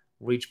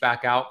reach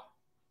back out,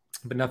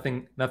 but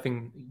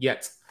nothing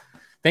yet.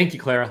 Thank you,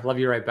 Clara. Love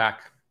you right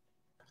back.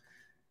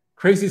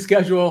 Crazy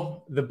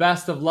schedule. The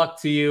best of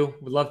luck to you.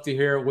 Would love to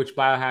hear which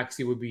biohacks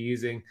you would be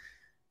using.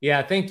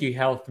 Yeah. Thank you,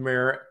 Health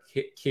Mirror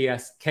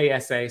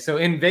KSA. So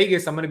in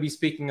Vegas, I'm going to be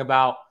speaking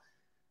about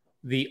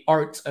the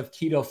art of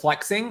keto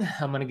flexing.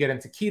 I'm going to get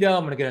into keto.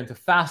 I'm going to get into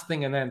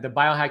fasting. And then the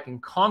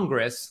Biohacking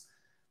Congress,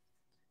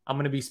 I'm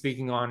going to be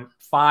speaking on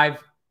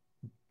 5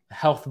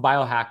 health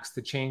biohacks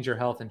to change your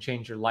health and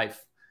change your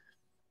life.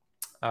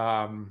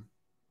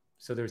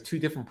 So there's 2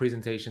 different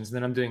presentations. And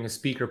then I'm doing a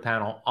speaker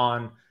panel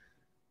on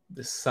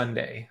this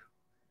Sunday.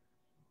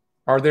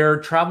 Are there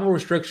travel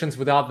restrictions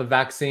without the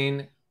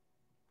vaccine?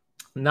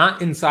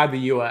 Not inside the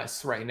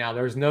US right now.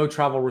 There's no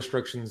travel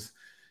restrictions.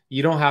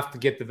 You don't have to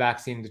get the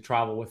vaccine to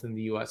travel within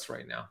the US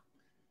right now.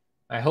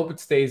 I hope it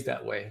stays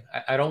that way.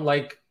 I don't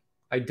like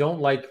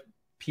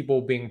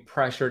people being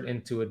pressured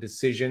into a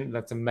decision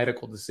that's a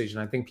medical decision.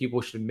 I think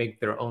people should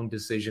make their own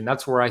decision.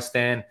 That's where I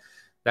stand.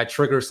 That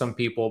triggers some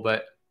people,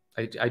 but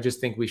I just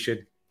think we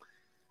should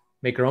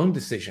make our own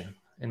decision.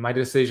 And my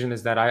decision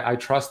is that I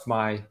trust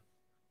my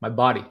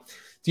body.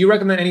 Do you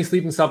recommend any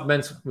sleeping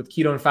supplements with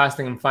keto and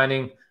fasting? I'm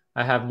finding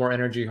I have more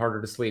energy,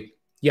 harder to sleep.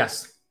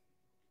 Yes.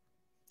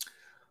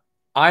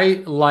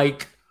 I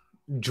like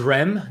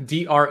DREM,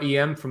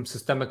 D-R-E-M from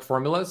Systemic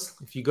Formulas.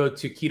 If you go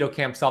to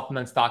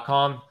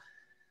ketokampsupplements.com,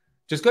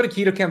 just go to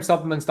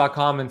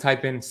ketokampsupplements.com and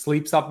type in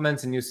sleep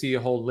supplements and you'll see a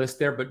whole list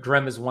there. But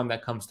DREM is one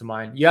that comes to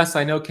mind. Yes,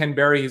 I know Ken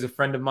Berry. He's a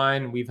friend of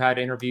mine. We've had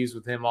interviews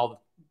with him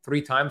all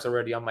 3 times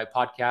already on my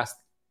podcast.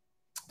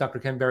 Dr.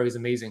 Ken Berry is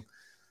amazing.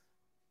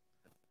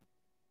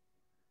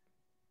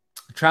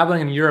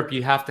 Traveling in Europe,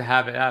 you have to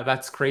have it.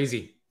 That's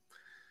crazy.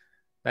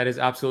 That is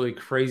absolutely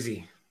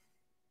crazy.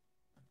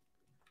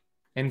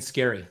 And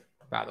scary,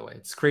 by the way.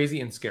 It's crazy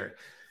and scary.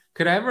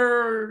 Could I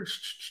ever...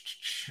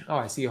 Oh,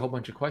 I see a whole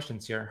bunch of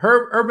questions here.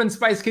 Herb, Urban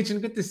Spice Kitchen,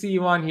 good to see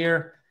you on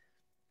here.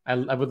 I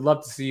would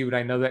love to see you, but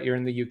I know that you're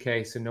in the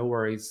UK, so no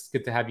worries.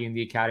 Good to have you in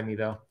the academy,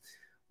 though.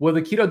 Will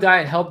the keto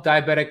diet help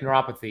diabetic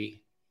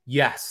neuropathy?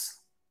 Yes.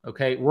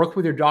 Okay, work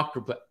with your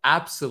doctor, but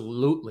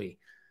absolutely.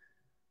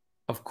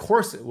 Of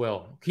course it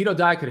will. Keto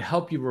diet could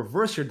help you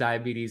reverse your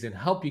diabetes and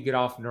help you get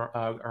off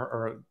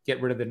or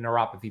get rid of the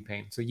neuropathy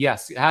pain. So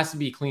yes, it has to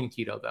be clean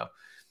keto though.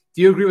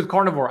 Do you agree with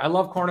carnivore? I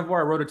love carnivore.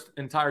 I wrote an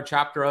entire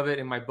chapter of it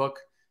in my book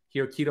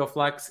here, Keto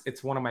Flex.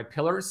 It's one of my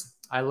pillars.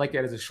 I like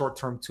it as a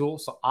short-term tool.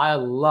 So I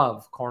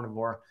love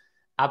carnivore.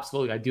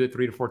 Absolutely. I do it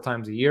 3 to 4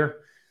 times a year.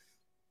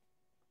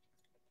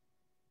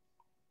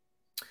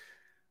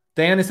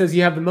 Diana says,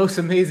 you have the most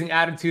amazing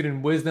attitude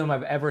and wisdom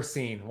I've ever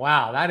seen.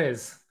 Wow, that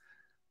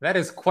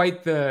is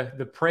quite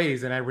the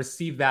praise, and I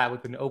received that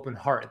with an open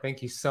heart.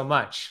 Thank you so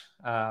much.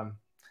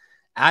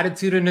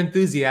 Attitude and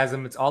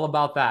enthusiasm, it's all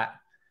about that.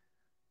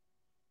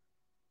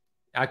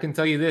 I can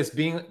tell you this,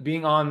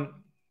 being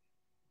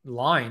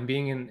online,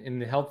 being in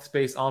the health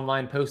space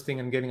online, posting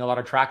and getting a lot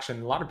of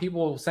traction, a lot of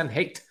people send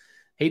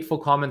hateful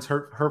comments,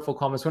 hurtful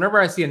comments.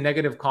 Whenever I see a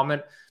negative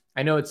comment,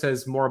 I know it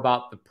says more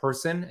about the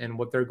person and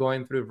what they're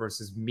going through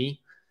versus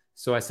me.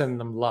 So I send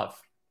them love.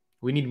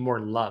 We need more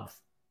love.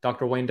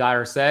 Dr. Wayne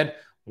Dyer said,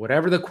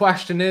 whatever the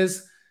question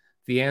is,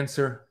 the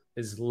answer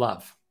is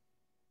love.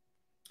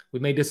 We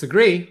may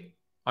disagree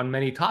on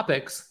many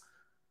topics,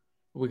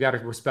 but we got to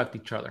respect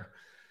each other.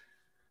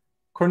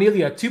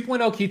 Cornelia,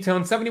 2.0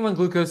 ketone, 71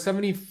 glucose,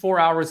 74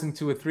 hours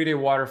into a 3-day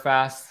water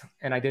fast,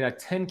 and I did a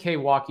 10K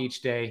walk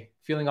each day,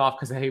 feeling off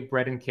because I hate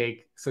bread and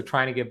cake, so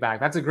trying to get back.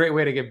 That's a great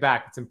way to get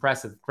back. It's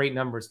impressive. Great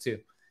numbers, too.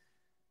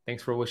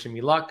 Thanks for wishing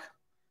me luck.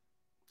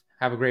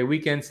 Have a great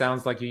weekend.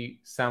 Sounds like you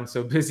sound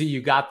so busy.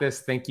 You got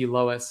this. Thank you,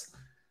 Lois.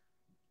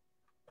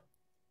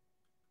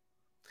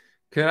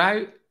 Could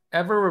I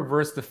ever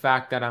reverse the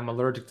fact that I'm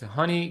allergic to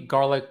honey,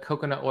 garlic,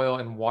 coconut oil,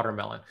 and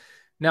watermelon?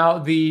 Now,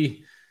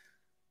 the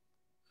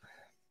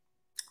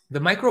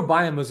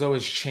microbiome is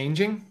always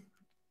changing.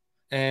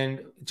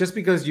 And just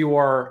because you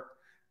are,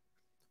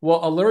 well,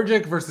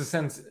 allergic versus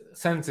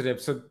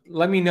sensitive. So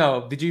let me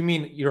know, did you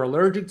mean you're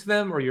allergic to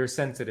them or you're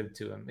sensitive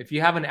to them? If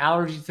you have an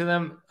allergy to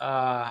them,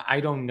 I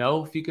don't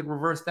know if you could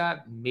reverse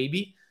that,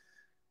 maybe.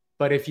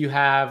 But if you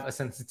have a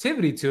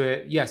sensitivity to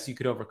it, yes, you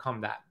could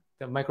overcome that.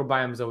 The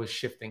microbiome is always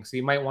shifting. So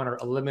you might want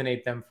to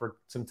eliminate them for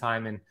some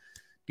time and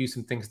do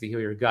some things to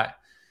heal your gut.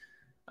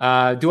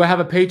 Do I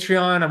have a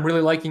Patreon? I'm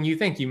really liking you.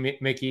 Thank you,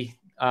 Mickey.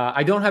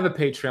 I don't have a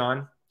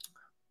Patreon,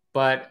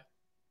 but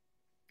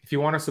if you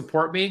want to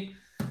support me,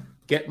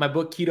 get my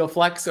book Keto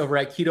Flex over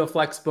at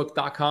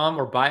ketoflexbook.com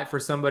or buy it for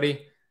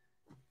somebody.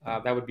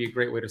 That would be a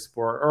great way to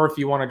support. Or if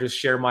you want to just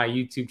share my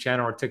YouTube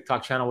channel or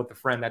TikTok channel with a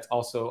friend, that's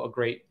also a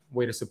great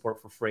way to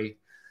support for free.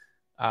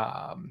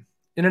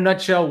 In a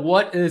nutshell,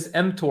 what is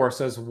mTOR,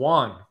 says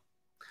Juan.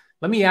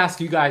 Let me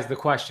ask you guys the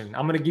question.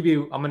 I'm going to give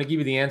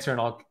you the answer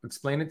and I'll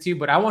explain it to you,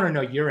 but I want to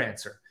know your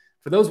answer.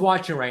 For those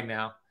watching right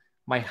now,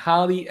 my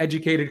highly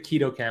educated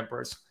keto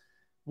campers,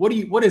 what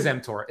is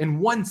mTOR? In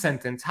one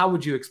sentence, how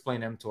would you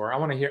explain mTOR?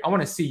 I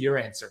want to see your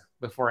answer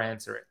before I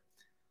answer it.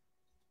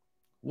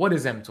 What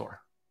is mTOR?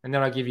 And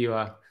then I'll give you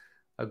a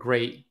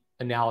great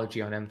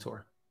analogy on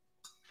mTOR.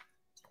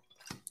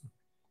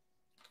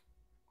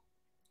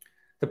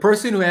 The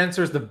person who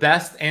answers the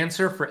best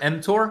answer for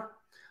mTOR,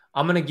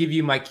 I'm going to give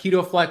you my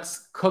Keto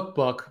Flex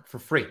cookbook for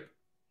free,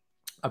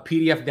 a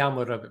PDF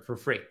download of it for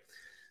free.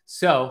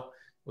 So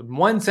in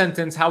one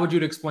sentence, how would you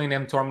explain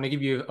mTOR? I'm going to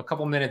give you a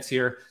couple minutes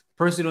here. The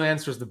person who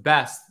answers the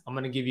best, I'm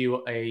going to give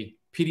you a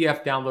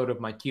PDF download of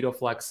my Keto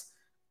Flex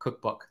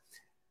cookbook.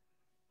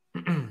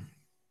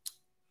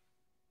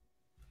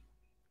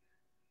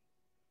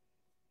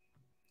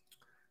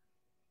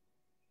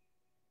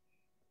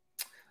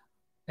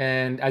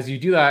 And as you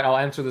do that, I'll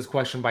answer this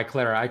question by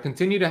Clara. I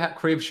continue to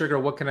crave sugar.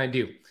 What can I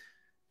do?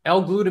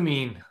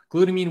 L-glutamine.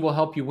 Glutamine will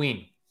help you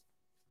wean.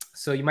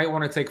 So you might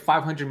want to take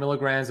 500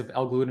 milligrams of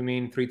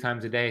L-glutamine 3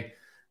 times a day.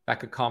 That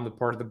could calm the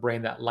part of the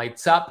brain that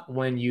lights up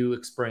when you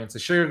experience a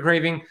sugar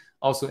craving.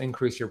 Also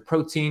increase your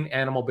protein,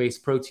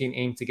 animal-based protein.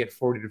 Aim to get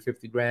 40 to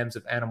 50 grams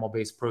of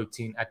animal-based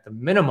protein at the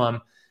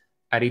minimum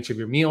at each of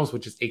your meals,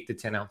 which is 8 to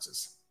 10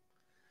 ounces.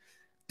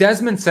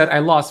 Desmond said, I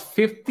lost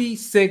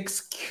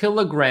 56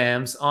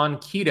 kilograms on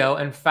keto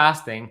and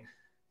fasting.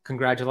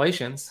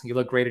 Congratulations. You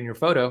look great in your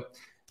photo.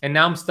 And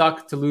now I'm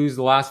stuck to lose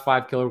the last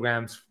 5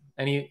 kilograms.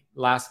 Any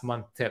last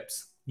month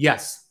tips?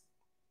 Yes.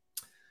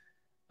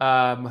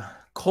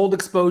 Cold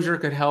exposure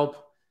could help.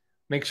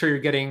 Make sure you're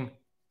getting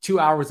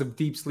 2 hours of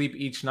deep sleep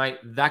each night.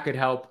 That could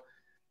help.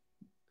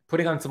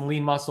 Putting on some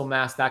lean muscle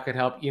mass, that could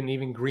help. And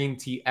even green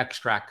tea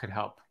extract could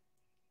help.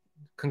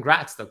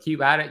 Congrats, though.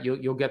 Keep at it.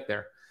 You'll get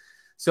there.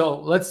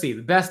 So let's see.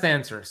 The best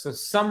answer. So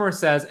Summer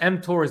says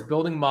mTOR is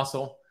building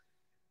muscle.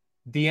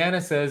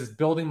 Deanna says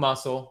building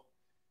muscle.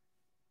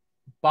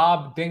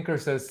 Bob Dinker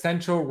says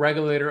central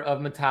regulator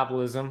of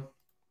metabolism.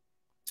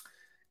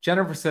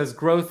 Jennifer says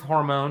growth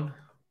hormone.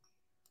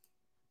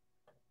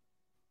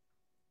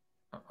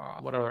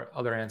 What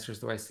other answers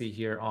do I see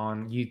here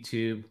on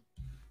YouTube?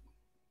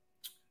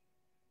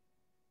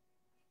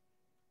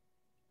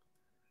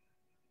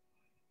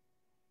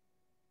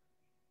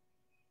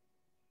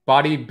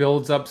 Body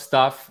builds up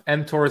stuff.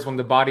 mTOR is when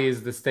the body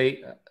is the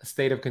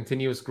state of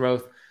continuous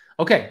growth.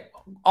 Okay,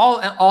 all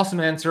awesome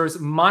answers.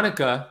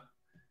 Monica,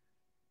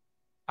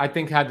 I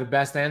think, had the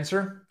best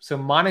answer. So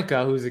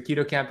Monica, who's a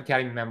Keto Kamp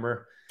Academy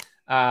member,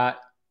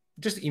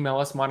 just email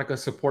us, monica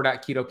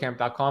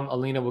support@ketokamp.com.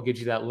 Alina will get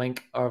you that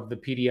link of the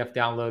PDF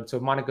download. So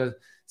Monica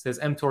says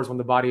mTOR is when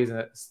the body is in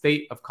a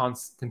state of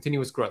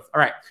continuous growth. All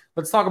right,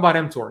 let's talk about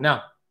mTOR.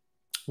 Now,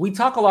 we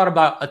talk a lot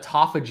about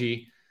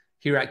autophagy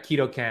here at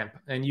Keto Kamp,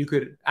 and you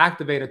could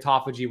activate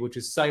autophagy, which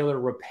is cellular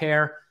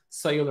repair,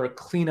 cellular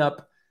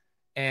cleanup,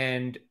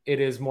 and it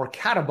is more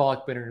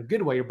catabolic, but in a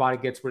good way. Your body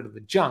gets rid of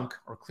the junk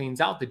or cleans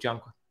out the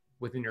junk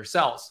within your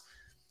cells.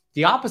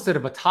 The opposite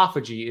of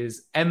autophagy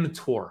is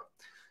mTOR.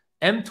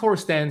 mTOR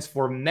stands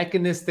for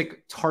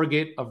mechanistic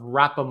target of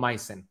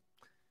rapamycin.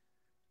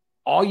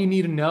 All you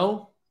need to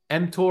know,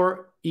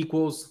 mTOR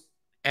equals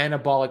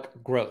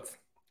anabolic growth.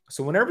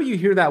 So whenever you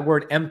hear that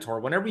word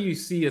mTOR, whenever you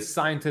see a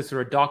scientist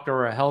or a doctor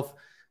or a health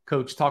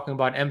coach talking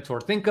about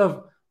mTOR, think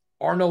of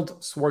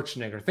Arnold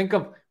Schwarzenegger. Think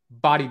of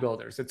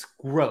bodybuilders. It's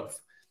growth.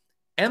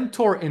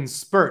 mTOR in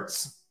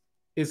spurts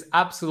is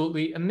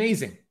absolutely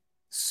amazing.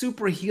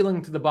 Super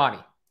healing to the body.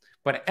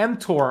 But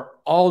mTOR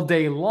all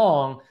day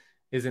long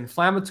is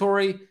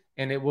inflammatory,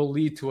 and it will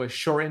lead to a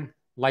shortened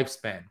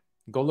lifespan.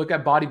 Go look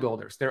at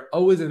bodybuilders. They're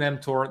always in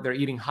mTOR. They're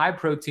eating high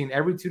protein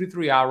every 2 to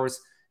 3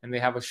 hours, and they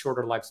have a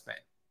shorter lifespan.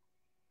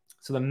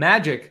 So the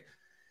magic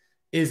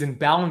is in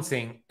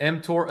balancing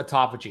mTOR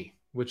autophagy,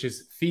 which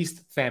is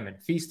feast, famine,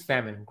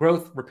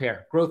 growth,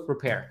 repair, growth,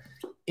 repair.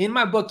 In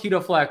my book,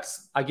 Keto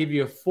Flex, I give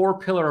you a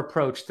 4-pillar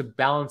approach to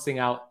balancing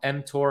out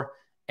mTOR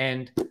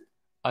and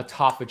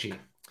autophagy.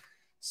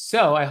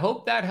 So I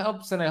hope that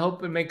helps, and I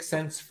hope it makes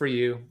sense for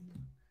you.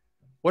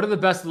 What are the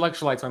best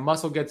electrolytes? My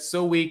muscle gets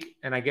so weak,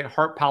 and I get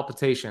heart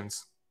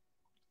palpitations.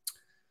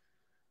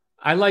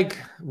 I like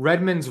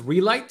Redmond's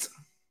Relight,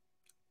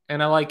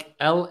 and I like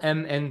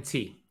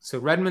LMNT. So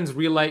Redmond's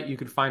Relight you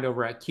could find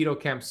over at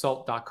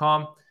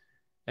ketokampsalt.com.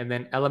 And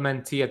then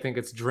LMNT, I think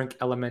it's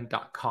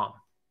drinkelement.com.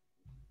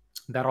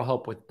 That'll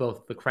help with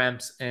both the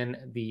cramps and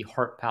the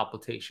heart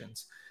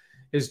palpitations.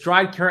 Is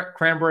dried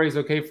cranberries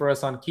okay for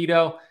us on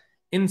keto?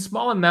 In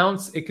small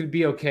amounts, it could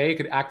be okay. It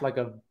could act like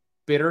a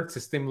bitter to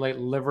stimulate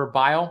liver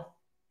bile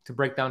to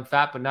break down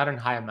fat, but not in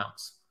high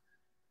amounts.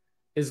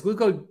 Is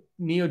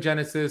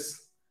gluconeogenesis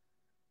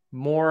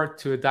more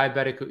to a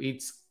diabetic who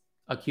eats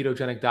a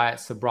ketogenic diet?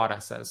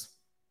 Sabrata says.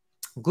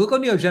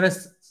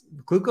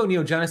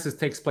 Gluconeogenesis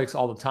takes place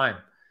all the time.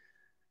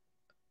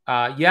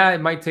 Yeah,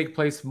 it might take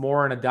place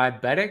more in a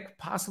diabetic,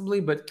 possibly,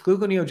 but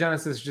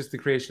gluconeogenesis is just the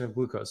creation of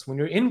glucose. When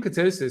you're in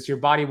ketosis, your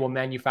body will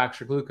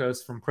manufacture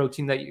glucose from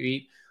protein that you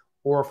eat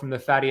or from the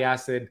fatty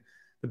acid,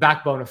 the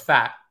backbone of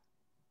fat.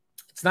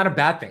 It's not a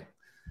bad thing.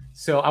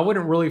 So I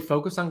wouldn't really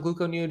focus on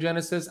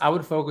gluconeogenesis. I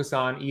would focus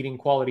on eating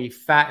quality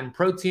fat and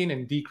protein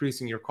and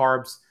decreasing your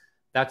carbs.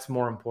 That's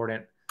more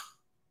important.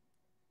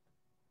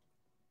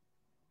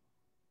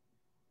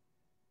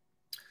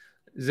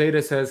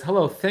 Zeta says,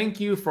 hello, thank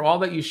you for all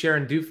that you share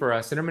and do for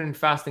us. Intermittent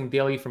fasting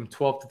daily from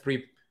 12 to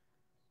 3,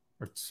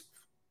 or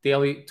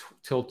daily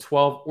till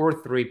 12 or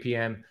 3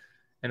 p.m.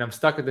 And I'm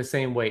stuck at the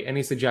same weight.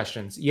 Any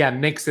suggestions? Yeah,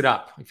 mix it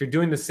up. If you're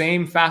doing the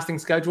same fasting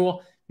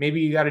schedule, maybe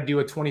you got to do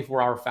a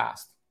 24-hour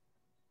fast.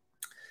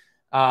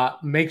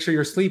 Make sure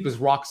your sleep is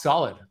rock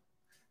solid.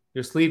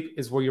 Your sleep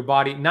is where your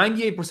body,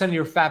 98% of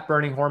your fat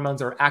burning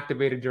hormones are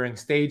activated during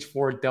stage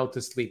 4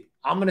 delta sleep.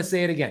 I'm going to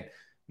say it again.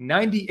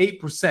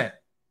 98%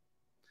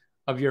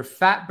 of your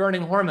fat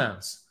burning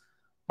hormones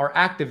are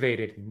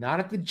activated,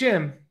 not at the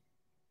gym,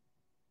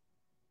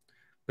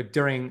 but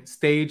during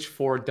stage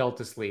 4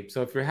 delta sleep.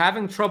 So if you're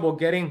having trouble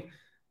getting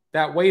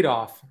that weight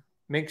off,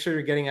 make sure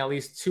you're getting at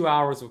least 2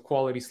 hours of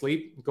quality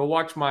sleep. Go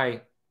watch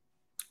my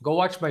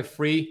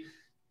free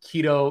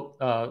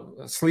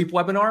keto sleep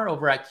webinar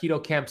over at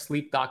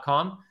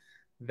ketokampsleep.com.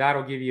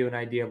 That'll give you an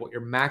idea of what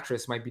your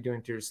mattress might be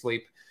doing to your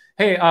sleep.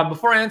 Hey,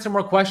 before I answer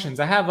more questions,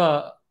 I have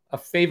a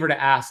favor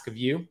to ask of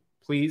you,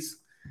 please.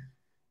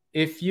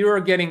 If you're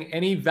getting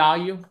any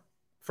value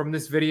from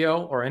this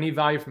video or any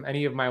value from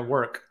any of my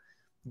work,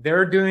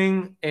 they're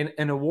doing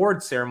an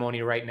award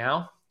ceremony right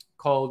now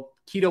called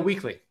Keto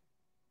Weekly.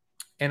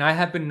 And I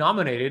have been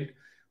nominated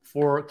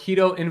for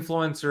Keto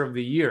Influencer of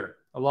the Year,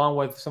 along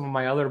with some of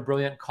my other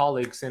brilliant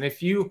colleagues. And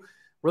if you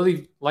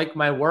really like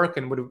my work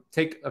and would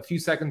take a few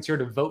seconds here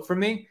to vote for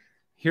me,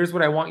 here's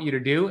what I want you to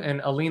do.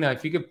 And Alina,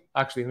 if you could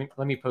actually,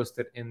 let me post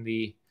it in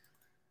the,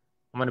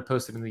 I'm going to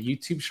post it in the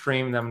YouTube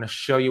stream, and I'm going to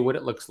show you what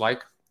it looks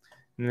like.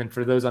 And then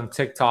for those on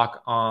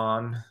TikTok,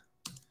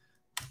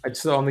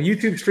 so on the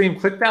YouTube stream,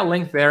 click that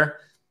link there.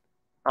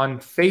 On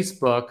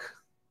Facebook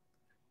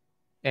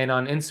and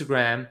on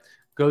Instagram,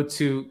 go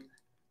to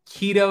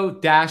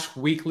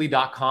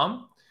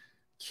keto-weekly.com,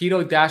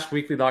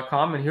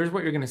 keto-weekly.com. And here's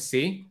what you're going to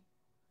see.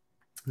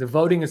 The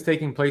voting is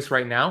taking place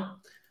right now.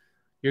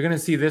 You're going to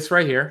see this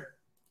right here,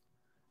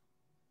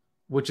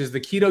 which is the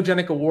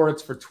Ketogenic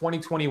Awards for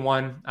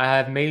 2021. I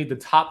have made the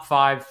top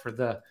 5 for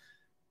the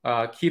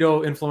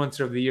Keto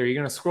Influencer of the Year. You're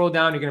going to scroll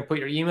down. You're going to put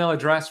your email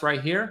address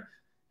right here.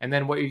 And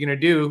then what you're going to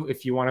do,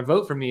 if you want to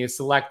vote for me, is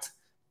select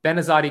Ben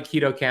Azadi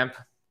Keto Kamp,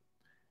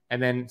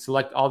 and then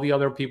select all the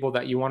other people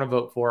that you want to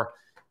vote for.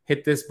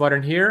 Hit this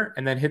button here,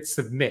 and then hit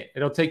submit.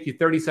 It'll take you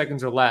 30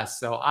 seconds or less.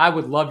 So I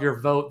would love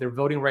your vote. They're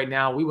voting right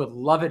now. We would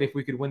love it if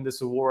we could win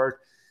this award.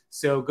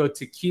 So go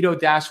to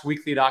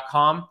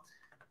keto-weekly.com,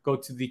 go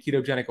to the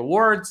Ketogenic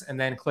Awards, and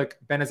then click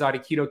Ben Azadi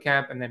Keto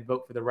Kamp, and then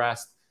vote for the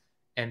rest.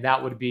 And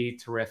that would be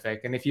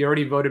terrific. And if you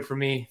already voted for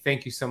me,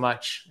 thank you so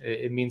much.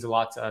 It means a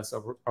lot to us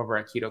over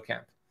at Keto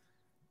Kamp.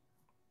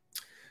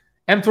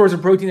 mTOR is a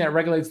protein that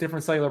regulates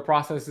different cellular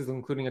processes,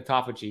 including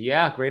autophagy.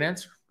 Yeah, great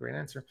answer. Great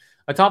answer.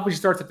 Autophagy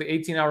starts at the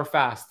 18-hour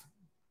fast.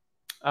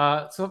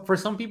 So for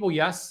some people,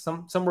 yes,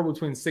 somewhere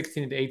between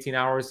 16 to 18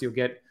 hours, you'll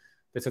get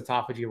this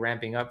autophagy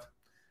ramping up.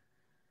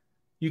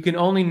 You can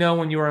only know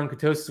when you are in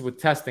ketosis with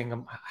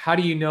testing. How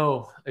do you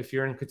know if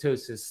you're in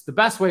ketosis? The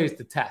best way is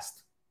to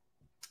test.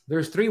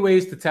 There's 3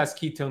 ways to test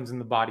ketones in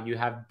the body. You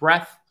have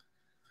breath,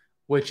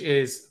 which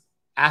is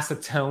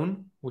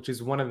acetone, which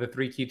is one of the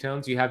 3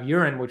 ketones. You have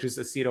urine, which is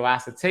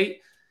acetoacetate.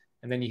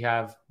 And then you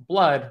have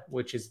blood,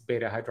 which is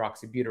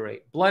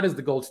beta-hydroxybutyrate. Blood is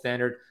the gold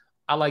standard.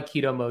 I like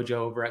Keto Mojo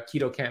over at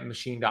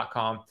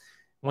ketokampmachine.com.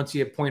 Once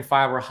you hit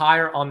 0.5 or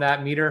higher on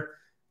that meter,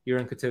 you're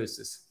in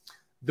ketosis.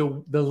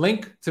 The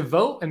link to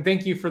vote, and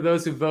thank you for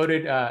those who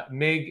voted,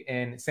 Mig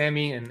and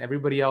Sammy and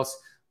everybody else.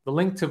 The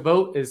link to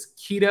vote is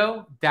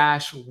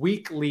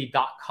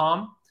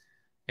keto-weekly.com,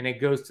 and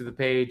it goes to the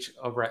page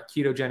over at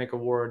Ketogenic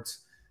Awards.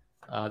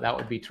 That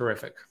would be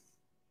terrific.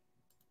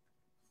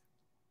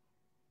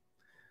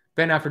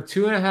 Ben, after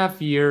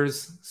 2.5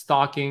 years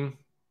stalking,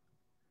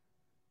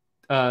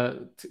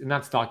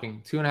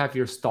 2.5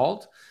 years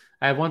stalled,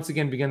 I have once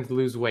again begun to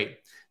lose weight.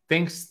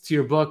 Thanks to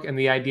your book and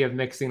the idea of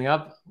mixing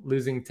up,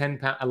 losing 10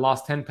 pounds. I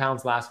lost 10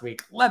 pounds last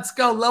week. Let's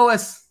go,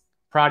 Lois.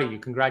 Proud of you.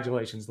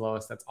 Congratulations,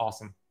 Lois. That's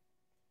awesome.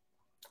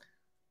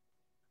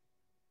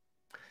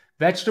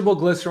 Vegetable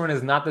glycerin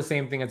is not the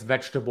same thing as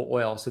vegetable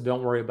oil, so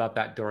don't worry about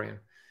that, Dorian.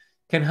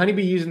 Can honey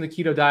be used in the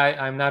keto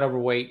diet? I'm not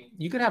overweight.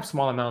 You could have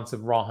small amounts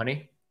of raw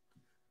honey.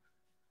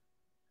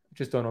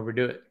 Just don't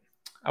overdo it.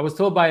 I was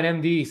told by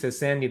an MD, says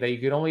Sandy, that you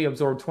could only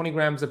absorb 20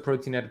 grams of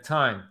protein at a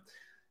time.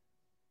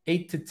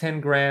 8 to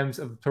 10 grams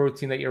of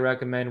protein that you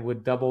recommend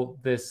would double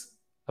this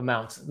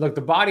amount. Look,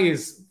 the body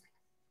is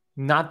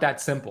not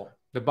that simple.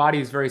 The body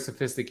is very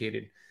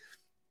sophisticated.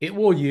 It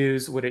will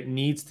use what it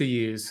needs to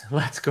use.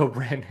 Let's go,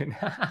 Brandon.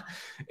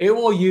 It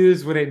will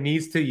use what it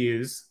needs to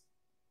use.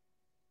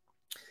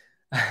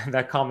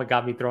 That comment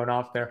got me thrown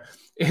off there.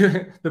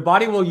 The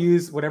body will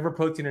use whatever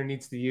protein it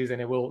needs to use, and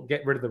it will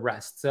get rid of the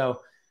rest. So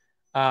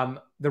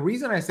the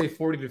reason I say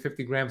 40 to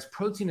 50 grams,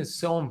 protein is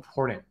so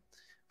important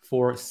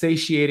for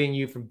satiating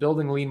you, for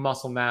building lean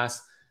muscle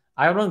mass.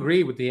 I don't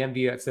agree with the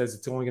MD that says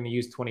it's only going to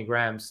use 20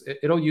 grams.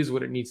 It'll use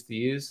what it needs to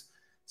use.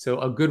 So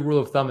a good rule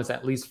of thumb is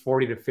at least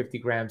 40 to 50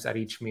 grams at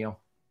each meal.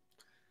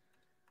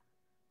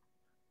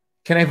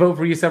 Can I vote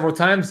for you several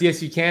times?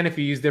 Yes, you can if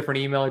you use different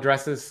email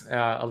addresses.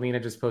 Alina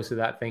just posted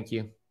that. Thank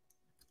you.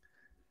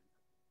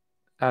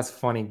 That's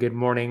funny. Good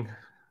morning,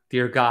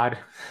 dear God.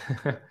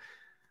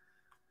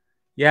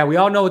 Yeah, we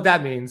all know what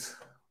that means.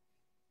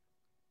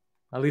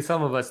 At least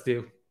some of us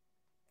do.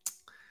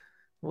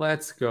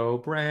 Let's go,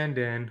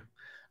 Brandon.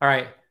 All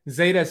right.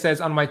 Zeta says,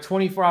 on my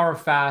 24-hour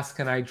fast,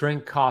 can I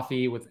drink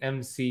coffee with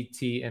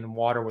MCT and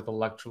water with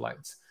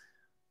electrolytes?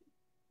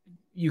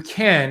 You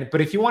can, but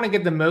if you want to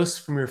get the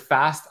most from your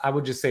fast, I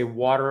would just say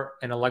water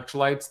and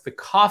electrolytes. The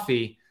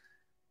coffee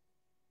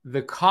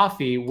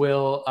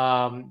will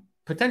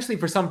potentially,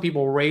 for some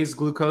people, raise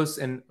glucose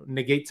and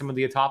negate some of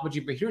the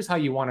autophagy. But here's how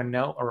you want to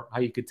know, or how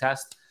you could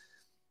test.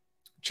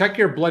 Check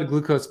your blood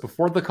glucose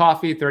before the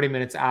coffee, 30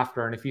 minutes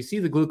after. And if you see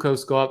the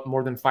glucose go up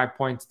more than 5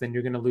 points, then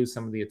you're going to lose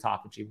some of the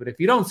autophagy. But if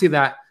you don't see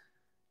that,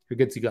 you're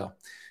good to go.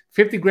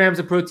 50 grams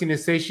of protein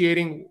is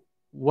satiating.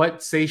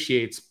 What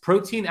satiates?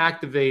 Protein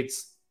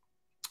activates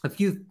a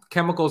few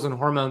chemicals and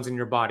hormones in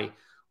your body: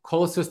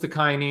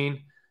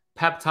 cholecystokinin,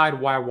 peptide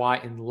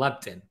YY, and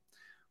leptin,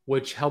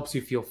 which helps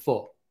you feel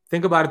full.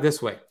 Think about it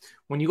this way.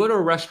 when you go to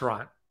a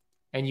restaurant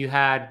and you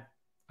had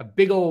a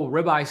big old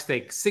ribeye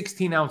steak,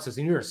 16 ounces,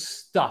 and you're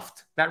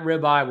stuffed, that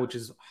ribeye, which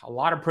is a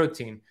lot of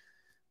protein,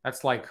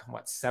 that's like,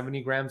 what,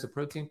 70 grams of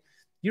protein?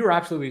 You're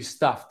absolutely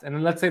stuffed. And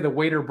then let's say the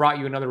waiter brought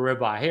you another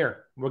ribeye.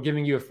 Here, we're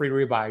giving you a free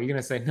ribeye. You're going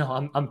to say,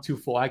 no, I'm too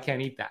full. I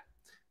can't eat that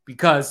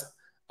because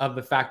of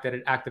the fact that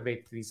it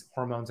activates these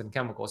hormones and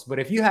chemicals. But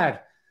if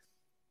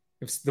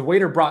the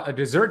waiter brought a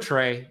dessert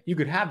tray, you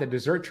could have the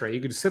dessert tray. You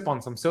could sip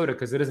on some soda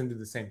because it doesn't do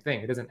the same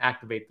thing. It doesn't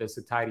activate the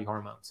satiety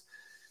hormones.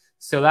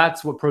 So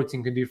that's what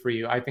protein can do for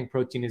you. I think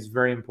protein is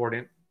very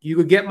important. You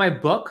could get my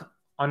book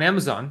on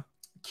Amazon.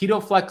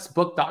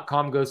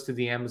 KetoFlexBook.com goes to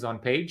the Amazon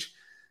page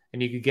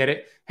and you could get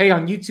it. Hey,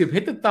 on YouTube,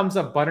 hit the thumbs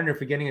up button if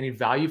you're getting any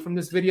value from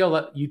this video.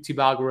 Let YouTube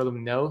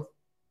algorithm know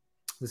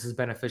this is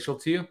beneficial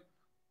to you.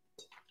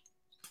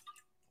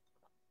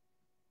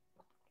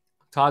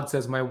 Todd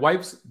says, my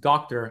wife's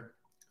doctor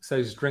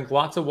says drink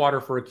lots of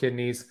water for her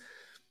kidneys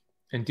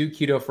and do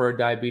keto for her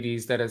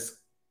diabetes that is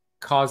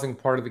causing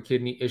part of the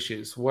kidney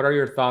issues. What are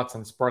your thoughts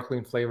on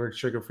sparkling flavored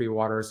sugar-free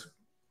waters?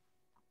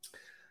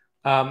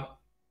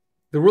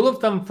 The rule of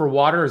thumb for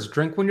water is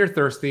drink when you're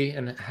thirsty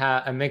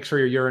and make sure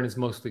your urine is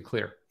mostly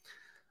clear.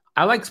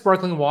 I like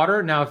sparkling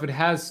water. Now, if it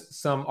has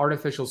some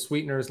artificial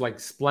sweeteners like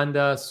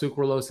Splenda,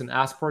 sucralose, and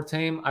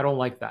aspartame, I don't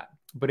like that.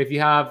 But if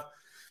you have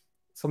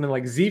something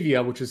like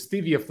Zevia, which is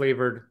stevia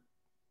flavored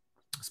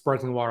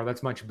sparkling water,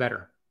 that's much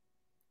better.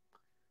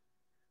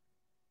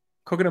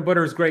 Coconut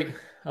butter is great.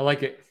 I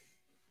like it.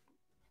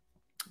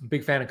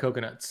 Big fan of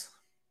coconuts.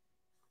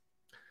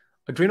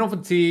 Adrenal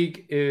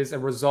fatigue is a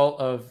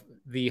result of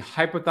the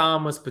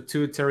hypothalamus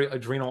pituitary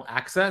adrenal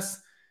axis.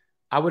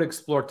 I would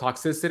explore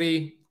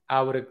toxicity.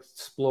 I would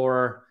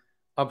explore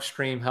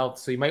upstream health.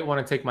 So you might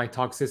want to take my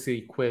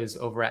toxicity quiz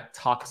over at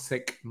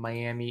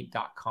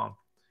toxicmiami.com.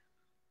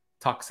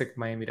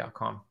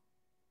 toxicmiami.com.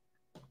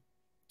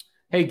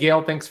 Hey,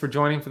 Gail, thanks for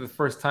joining for the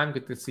first time.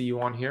 Good to see you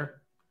on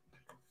here.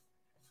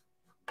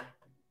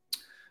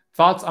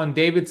 Thoughts on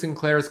David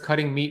Sinclair's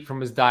cutting meat from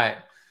his diet?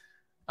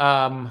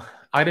 I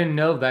didn't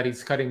know that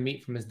he's cutting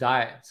meat from his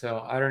diet,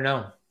 so I don't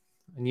know.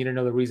 I need to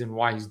know the reason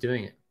why he's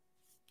doing it.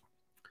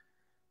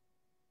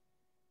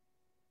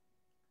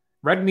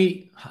 Red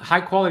meat,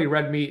 high quality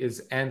red meat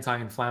is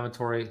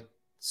anti-inflammatory,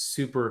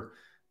 super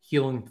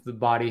healing to the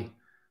body.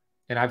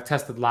 And I've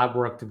tested lab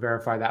work to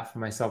verify that for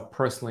myself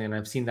personally. And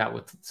I've seen that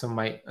with some of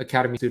my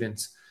academy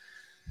students.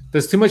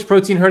 Does too much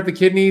protein hurt the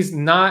kidneys?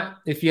 Not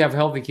if you have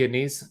healthy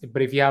kidneys,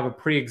 but if you have a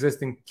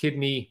pre-existing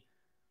kidney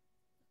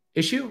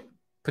issue,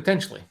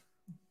 potentially.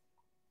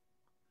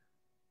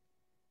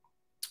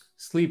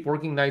 Sleep,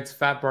 working nights,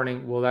 fat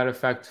burning. Will that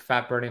affect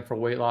fat burning for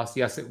weight loss?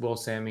 Yes, it will,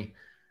 Sammy.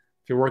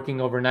 If you're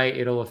working overnight,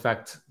 it'll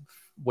affect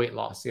weight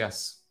loss.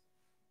 Yes.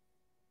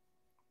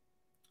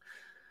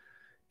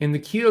 In the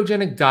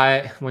ketogenic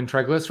diet, when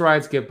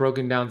triglycerides get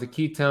broken down to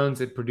ketones,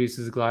 it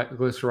produces a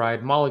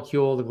glyceride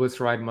molecule. The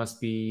glyceride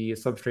must be a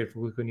substrate for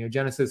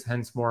gluconeogenesis,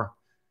 hence more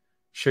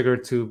sugar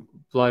to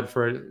blood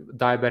for a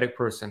diabetic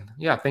person.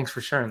 Yeah, thanks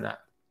for sharing that.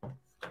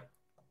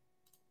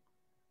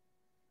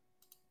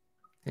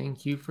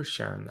 Thank you for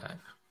sharing that.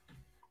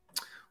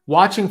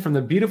 Watching from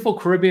the beautiful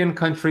Caribbean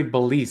country,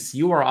 Belize.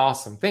 You are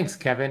awesome. Thanks,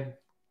 Kevin.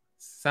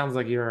 Sounds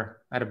like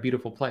you're at a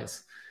beautiful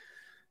place.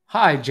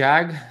 Hi,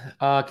 Jag.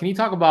 Can you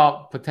talk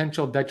about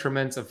potential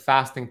detriments of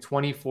fasting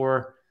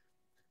 24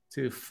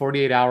 to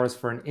 48 hours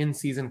for an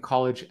in-season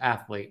college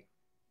athlete?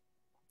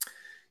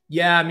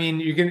 Yeah, I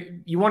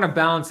mean, you want to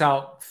balance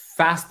out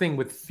fasting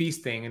with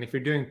feasting. And if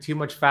you're doing too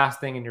much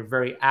fasting and you're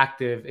very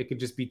active, it could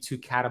just be too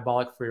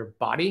catabolic for your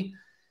body.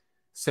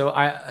 So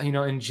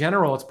in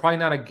general, it's probably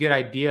not a good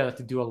idea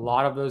to do a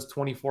lot of those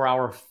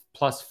 24-hour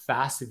plus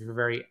fasts if you're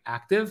very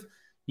active.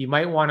 You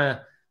might want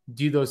to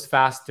do those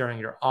fasts during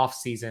your off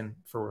season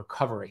for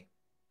recovery.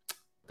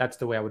 That's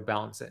the way I would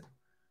balance it.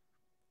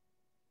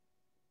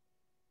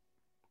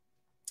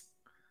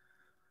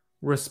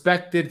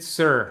 Respected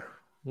sir,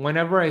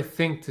 whenever I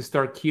think to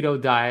start keto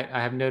diet,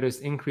 I have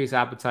noticed increased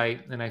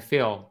appetite and I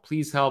fail.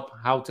 Please help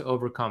how to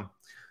overcome.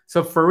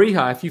 So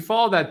Fariha, if you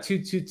follow that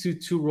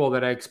 2-2-2-2 rule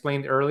that I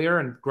explained earlier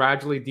and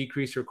gradually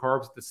decrease your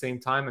carbs at the same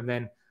time and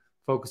then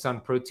focus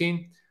on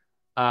protein,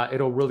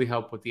 it'll really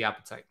help with the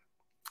appetite.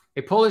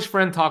 A Polish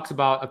friend talks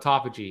about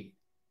autophagy.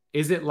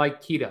 Is it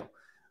like keto?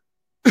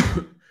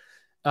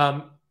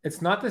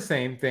 It's not the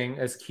same thing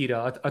as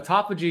keto.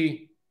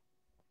 Autophagy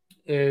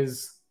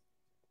is...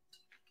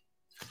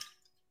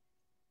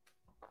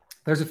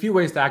 There's a few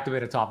ways to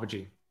activate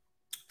autophagy.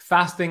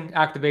 Fasting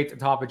activates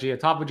autophagy.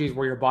 Autophagy is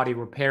where your body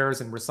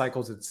repairs and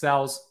recycles its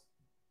cells.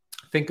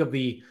 Think of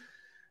the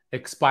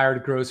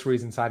expired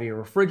groceries inside of your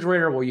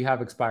refrigerator where you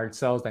have expired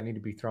cells that need to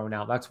be thrown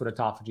out. That's what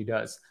autophagy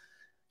does.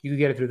 You could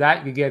get it through that.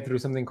 You could get it through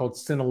something called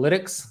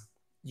senolytics.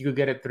 You could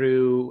get it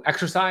through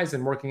exercise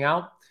and working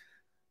out.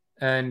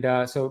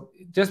 And so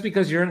just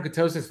because you're in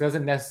ketosis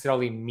doesn't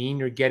necessarily mean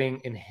you're getting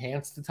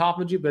enhanced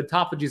autophagy, but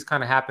autophagy is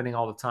kind of happening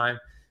all the time.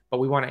 But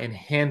we want to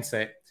enhance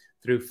it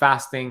through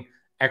fasting,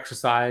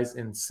 exercise,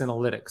 and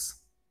senolytics.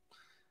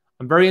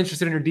 I'm very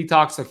interested in your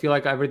detox. I feel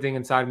like everything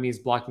inside of me is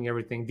blocking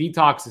everything.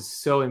 Detox is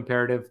so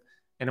imperative.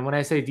 And when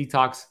I say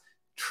detox,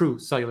 true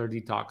cellular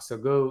detox. So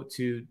go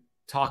to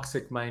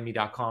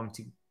toxicmiami.com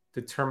to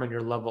determine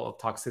your level of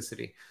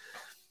toxicity.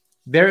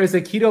 There is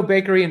a keto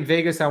bakery in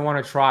Vegas I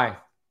want to try.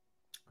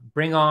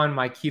 Bring on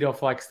my keto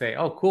flex day.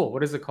 Oh, cool.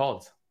 What is it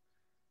called?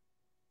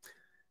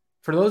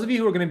 For those of you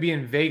who are going to be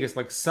in Vegas,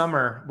 like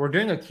summer, we're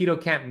doing a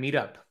Keto Kamp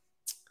meetup.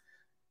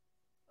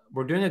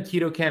 We're doing a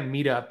Keto Kamp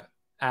meetup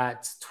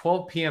at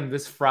 12 p.m.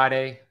 this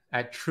Friday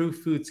at True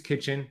Foods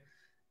Kitchen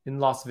in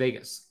Las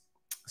Vegas.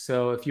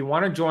 So if you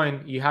want to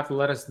join, you have to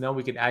let us know.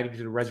 We can add you to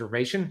the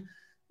reservation.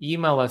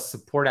 Email us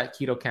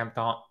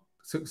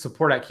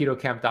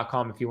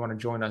support@ketokamp.com if you want to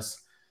join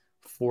us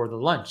for the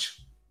lunch.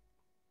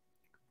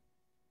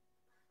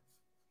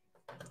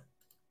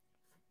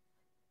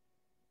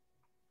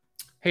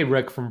 Hey,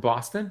 Rick from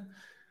Boston.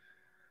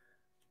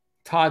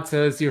 Todd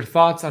says, your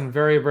thoughts on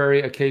very,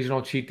 very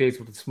occasional cheat days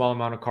with a small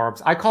amount of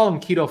carbs. I call them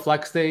keto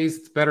flex days.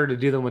 It's better to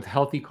do them with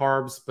healthy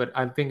carbs, but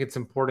I think it's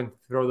important to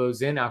throw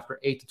those in after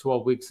 8 to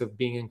 12 weeks of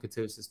being in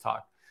ketosis,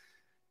 Todd.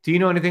 Do you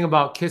know anything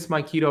about Kiss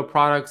My Keto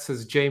products,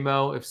 says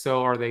JMO? If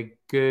so, are they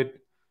good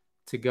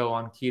to go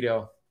on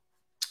keto?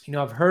 You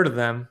know, I've heard of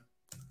them.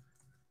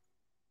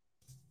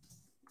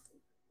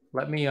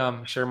 Let me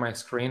share my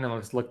screen and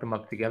let's look them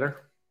up together.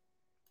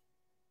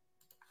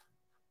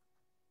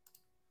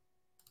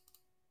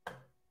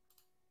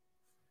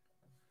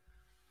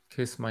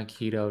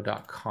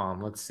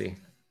 kissmyketo.com. Let's see.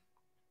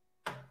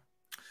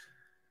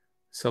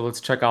 So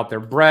let's check out their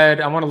bread.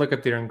 I want to look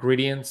at their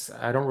ingredients.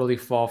 I don't really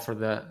fall for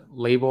the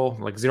label,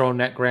 like 0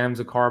 net grams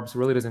of carbs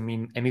really doesn't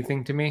mean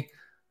anything to me.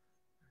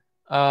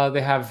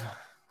 They have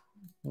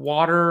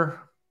water,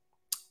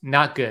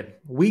 not good.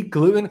 Wheat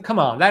gluten, come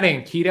on, that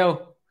ain't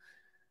keto.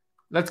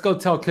 Let's go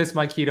tell Kiss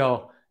My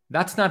Keto,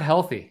 that's not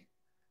healthy.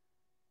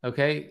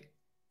 Okay,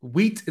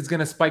 wheat is going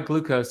to spike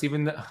glucose,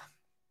 even though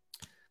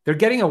they're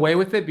getting away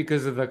with it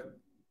because of the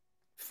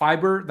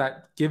fiber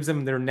that gives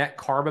them their net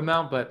carb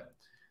amount, but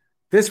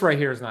this right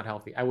here is not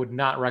healthy. I would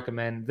not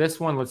recommend this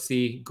one. Let's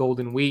see,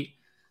 golden wheat.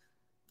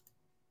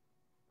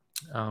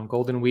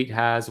 Golden wheat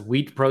has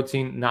wheat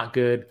protein, not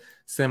good.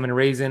 Cinnamon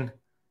raisin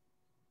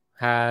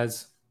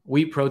has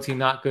wheat protein,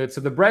 not good.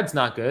 So the bread's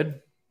not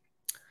good.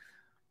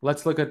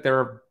 Let's look at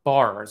their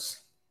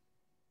bars.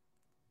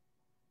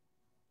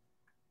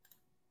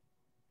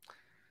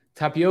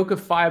 Tapioca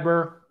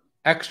fiber,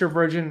 extra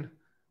virgin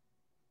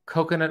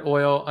coconut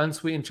oil,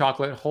 unsweetened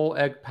chocolate, whole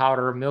egg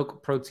powder,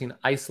 milk protein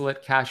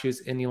isolate,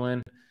 cashews,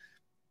 inulin,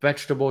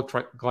 vegetable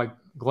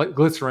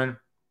glycerin,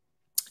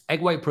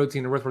 egg white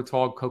protein,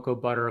 erythritol, cocoa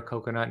butter,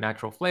 coconut,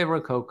 natural flavor,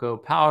 cocoa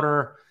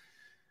powder,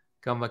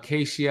 gum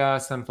acacia,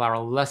 sunflower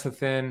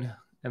lecithin,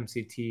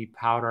 MCT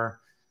powder.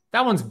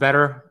 That one's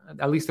better.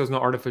 At least there's no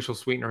artificial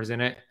sweeteners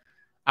in it.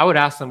 I would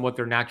ask them what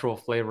their natural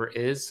flavor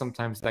is.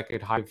 Sometimes that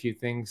could hide a few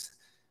things.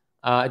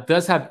 It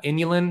does have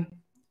inulin.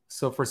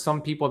 So for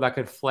some people that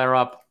could flare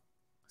up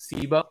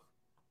SIBO.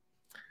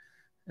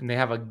 And they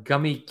have a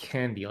gummy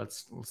candy.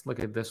 Let's look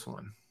at this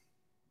one.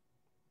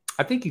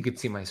 I think you could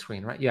see my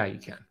screen, right? Yeah, you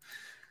can.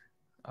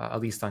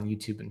 At least on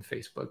YouTube and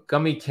Facebook.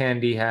 Gummy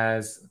candy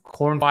has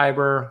corn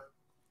fiber,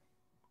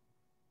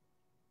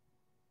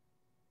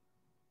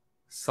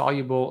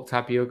 soluble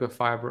tapioca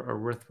fiber,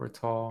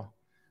 erythritol,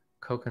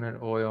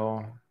 coconut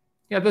oil.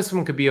 Yeah, this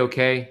one could be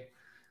okay.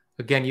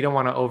 Again, you don't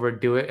want to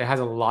overdo it. It has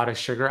a lot of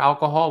sugar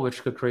alcohol,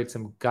 which could create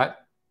some gut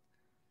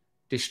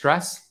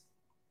distress.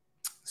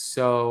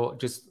 So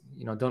just,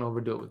 don't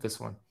overdo it with this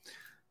one.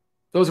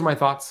 Those are my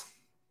thoughts.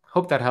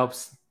 Hope that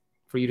helps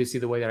for you to see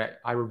the way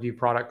that I review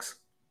products.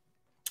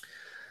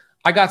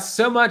 I got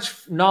so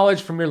much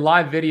knowledge from your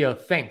live video.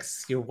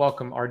 Thanks. You're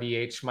welcome,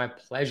 RDH. My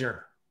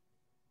pleasure.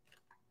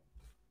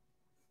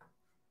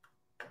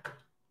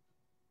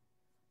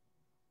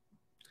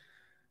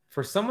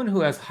 For someone who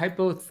has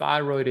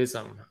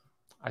hypothyroidism,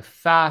 I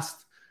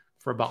fast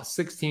for about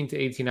 16 to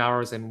 18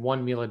 hours and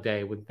 1 meal a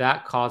day. Would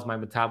that cause my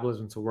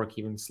metabolism to work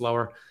even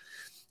slower?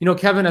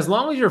 Kevin, as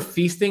long as you're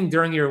feasting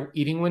during your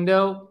eating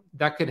window,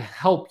 that could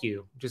help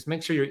you. Just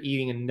make sure you're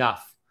eating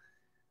enough.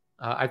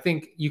 I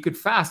think you could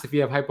fast if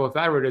you have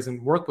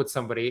hypothyroidism, work with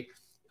somebody.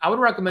 I would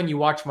recommend you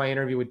watch my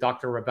interview with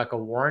Dr. Rebecca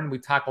Warren. We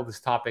tackle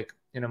this topic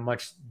in a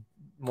much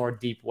more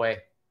deep way.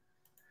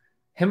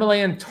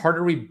 Himalayan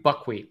tartary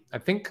buckwheat. I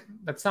think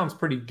that sounds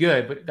pretty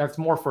good, but that's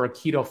more for a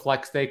keto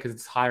flex day because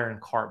it's higher in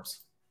carbs.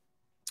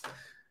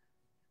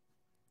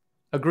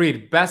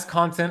 Agreed. Best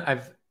content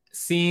I've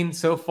seen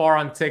so far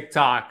on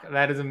TikTok.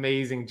 That is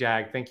amazing,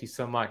 Jag. Thank you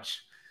so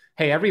much.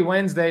 Hey, every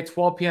Wednesday,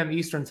 12 p.m.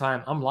 Eastern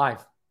time, I'm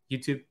live.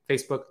 YouTube,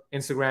 Facebook,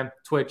 Instagram,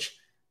 Twitch,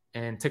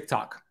 and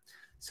TikTok.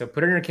 So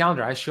put it in your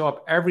calendar. I show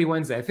up every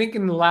Wednesday. I think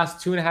in the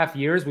last 2.5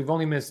 years, we've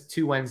only missed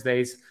 2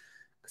 Wednesdays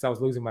because I was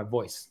losing my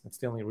voice. That's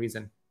the only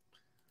reason.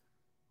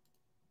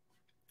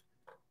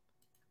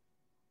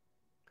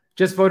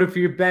 Just voted for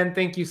you, Ben.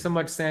 Thank you so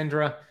much,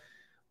 Sandra.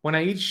 When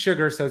I eat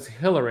sugar, says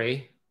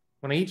Hillary,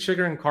 when I eat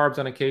sugar and carbs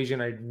on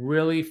occasion, I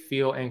really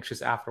feel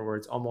anxious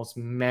afterwards, almost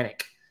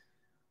manic.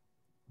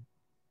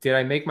 Did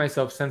I make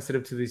myself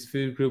sensitive to these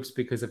food groups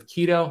because of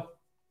keto?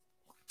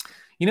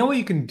 You know what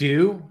you can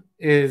do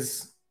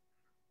is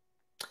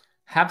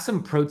have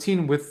some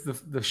protein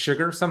with the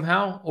sugar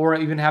somehow, or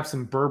even have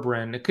some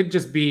berberine. It could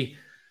just be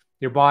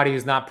your body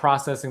is not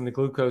processing the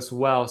glucose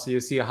well. So you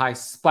see a high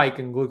spike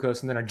in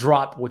glucose and then a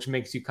drop, which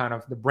makes you kind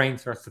of, the brain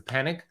starts to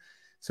panic.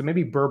 So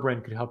maybe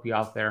berberine could help you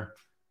out there.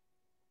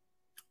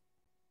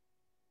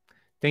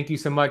 Thank you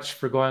so much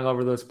for going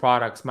over those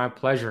products. My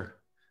pleasure.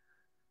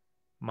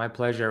 My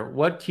pleasure.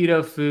 What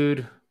keto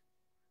food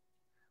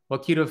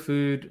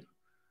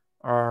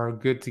are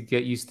good to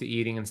get used to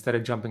eating instead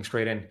of jumping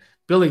straight in?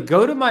 Billy,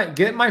 go to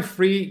get my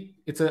free,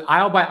 it's an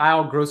aisle by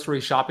aisle grocery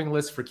shopping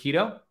list for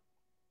keto.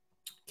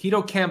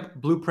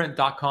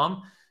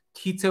 KetoKampBlueprint.com,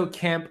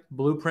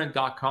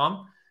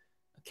 KetoKampBlueprint.com,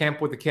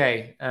 camp with a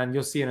K, and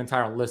you'll see an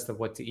entire list of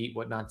what to eat,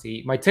 what not to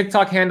eat. My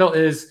TikTok handle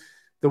is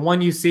the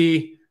one you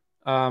see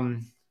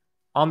on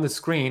the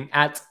screen,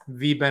 at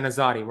the Ben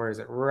Azadi. Where is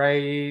it?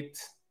 Right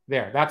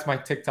there. That's my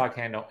TikTok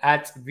handle,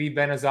 at the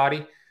Ben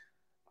Azadi.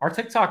 Our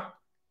TikTok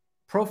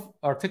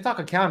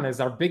account is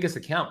our biggest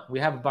account. We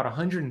have about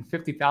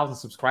 150,000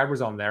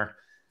 subscribers on there.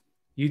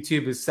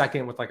 YouTube is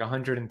second with like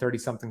 130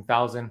 something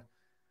thousand.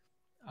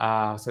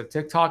 So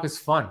TikTok is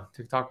fun.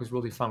 TikTok is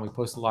really fun. We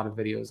post a lot of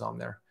videos on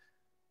there.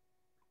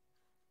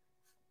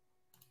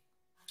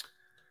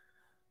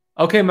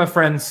 Okay, my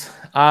friends,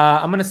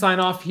 I'm going to sign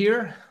off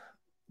here.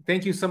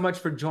 Thank you so much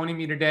for joining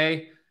me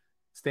today.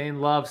 Stay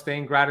in love, stay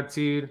in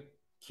gratitude.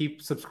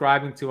 Keep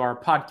subscribing to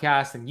our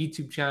podcast and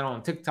YouTube channel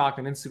and TikTok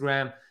and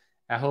Instagram.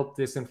 I hope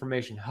this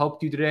information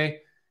helped you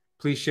today.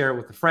 Please share it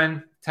with a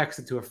friend, text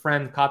it to a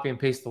friend, copy and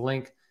paste the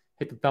link,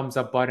 hit the thumbs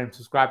up button,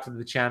 subscribe to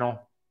the channel,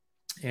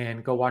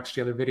 and go watch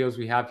the other videos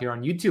we have here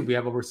on YouTube. We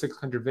have over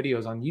 600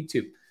 videos on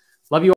YouTube. Love you all.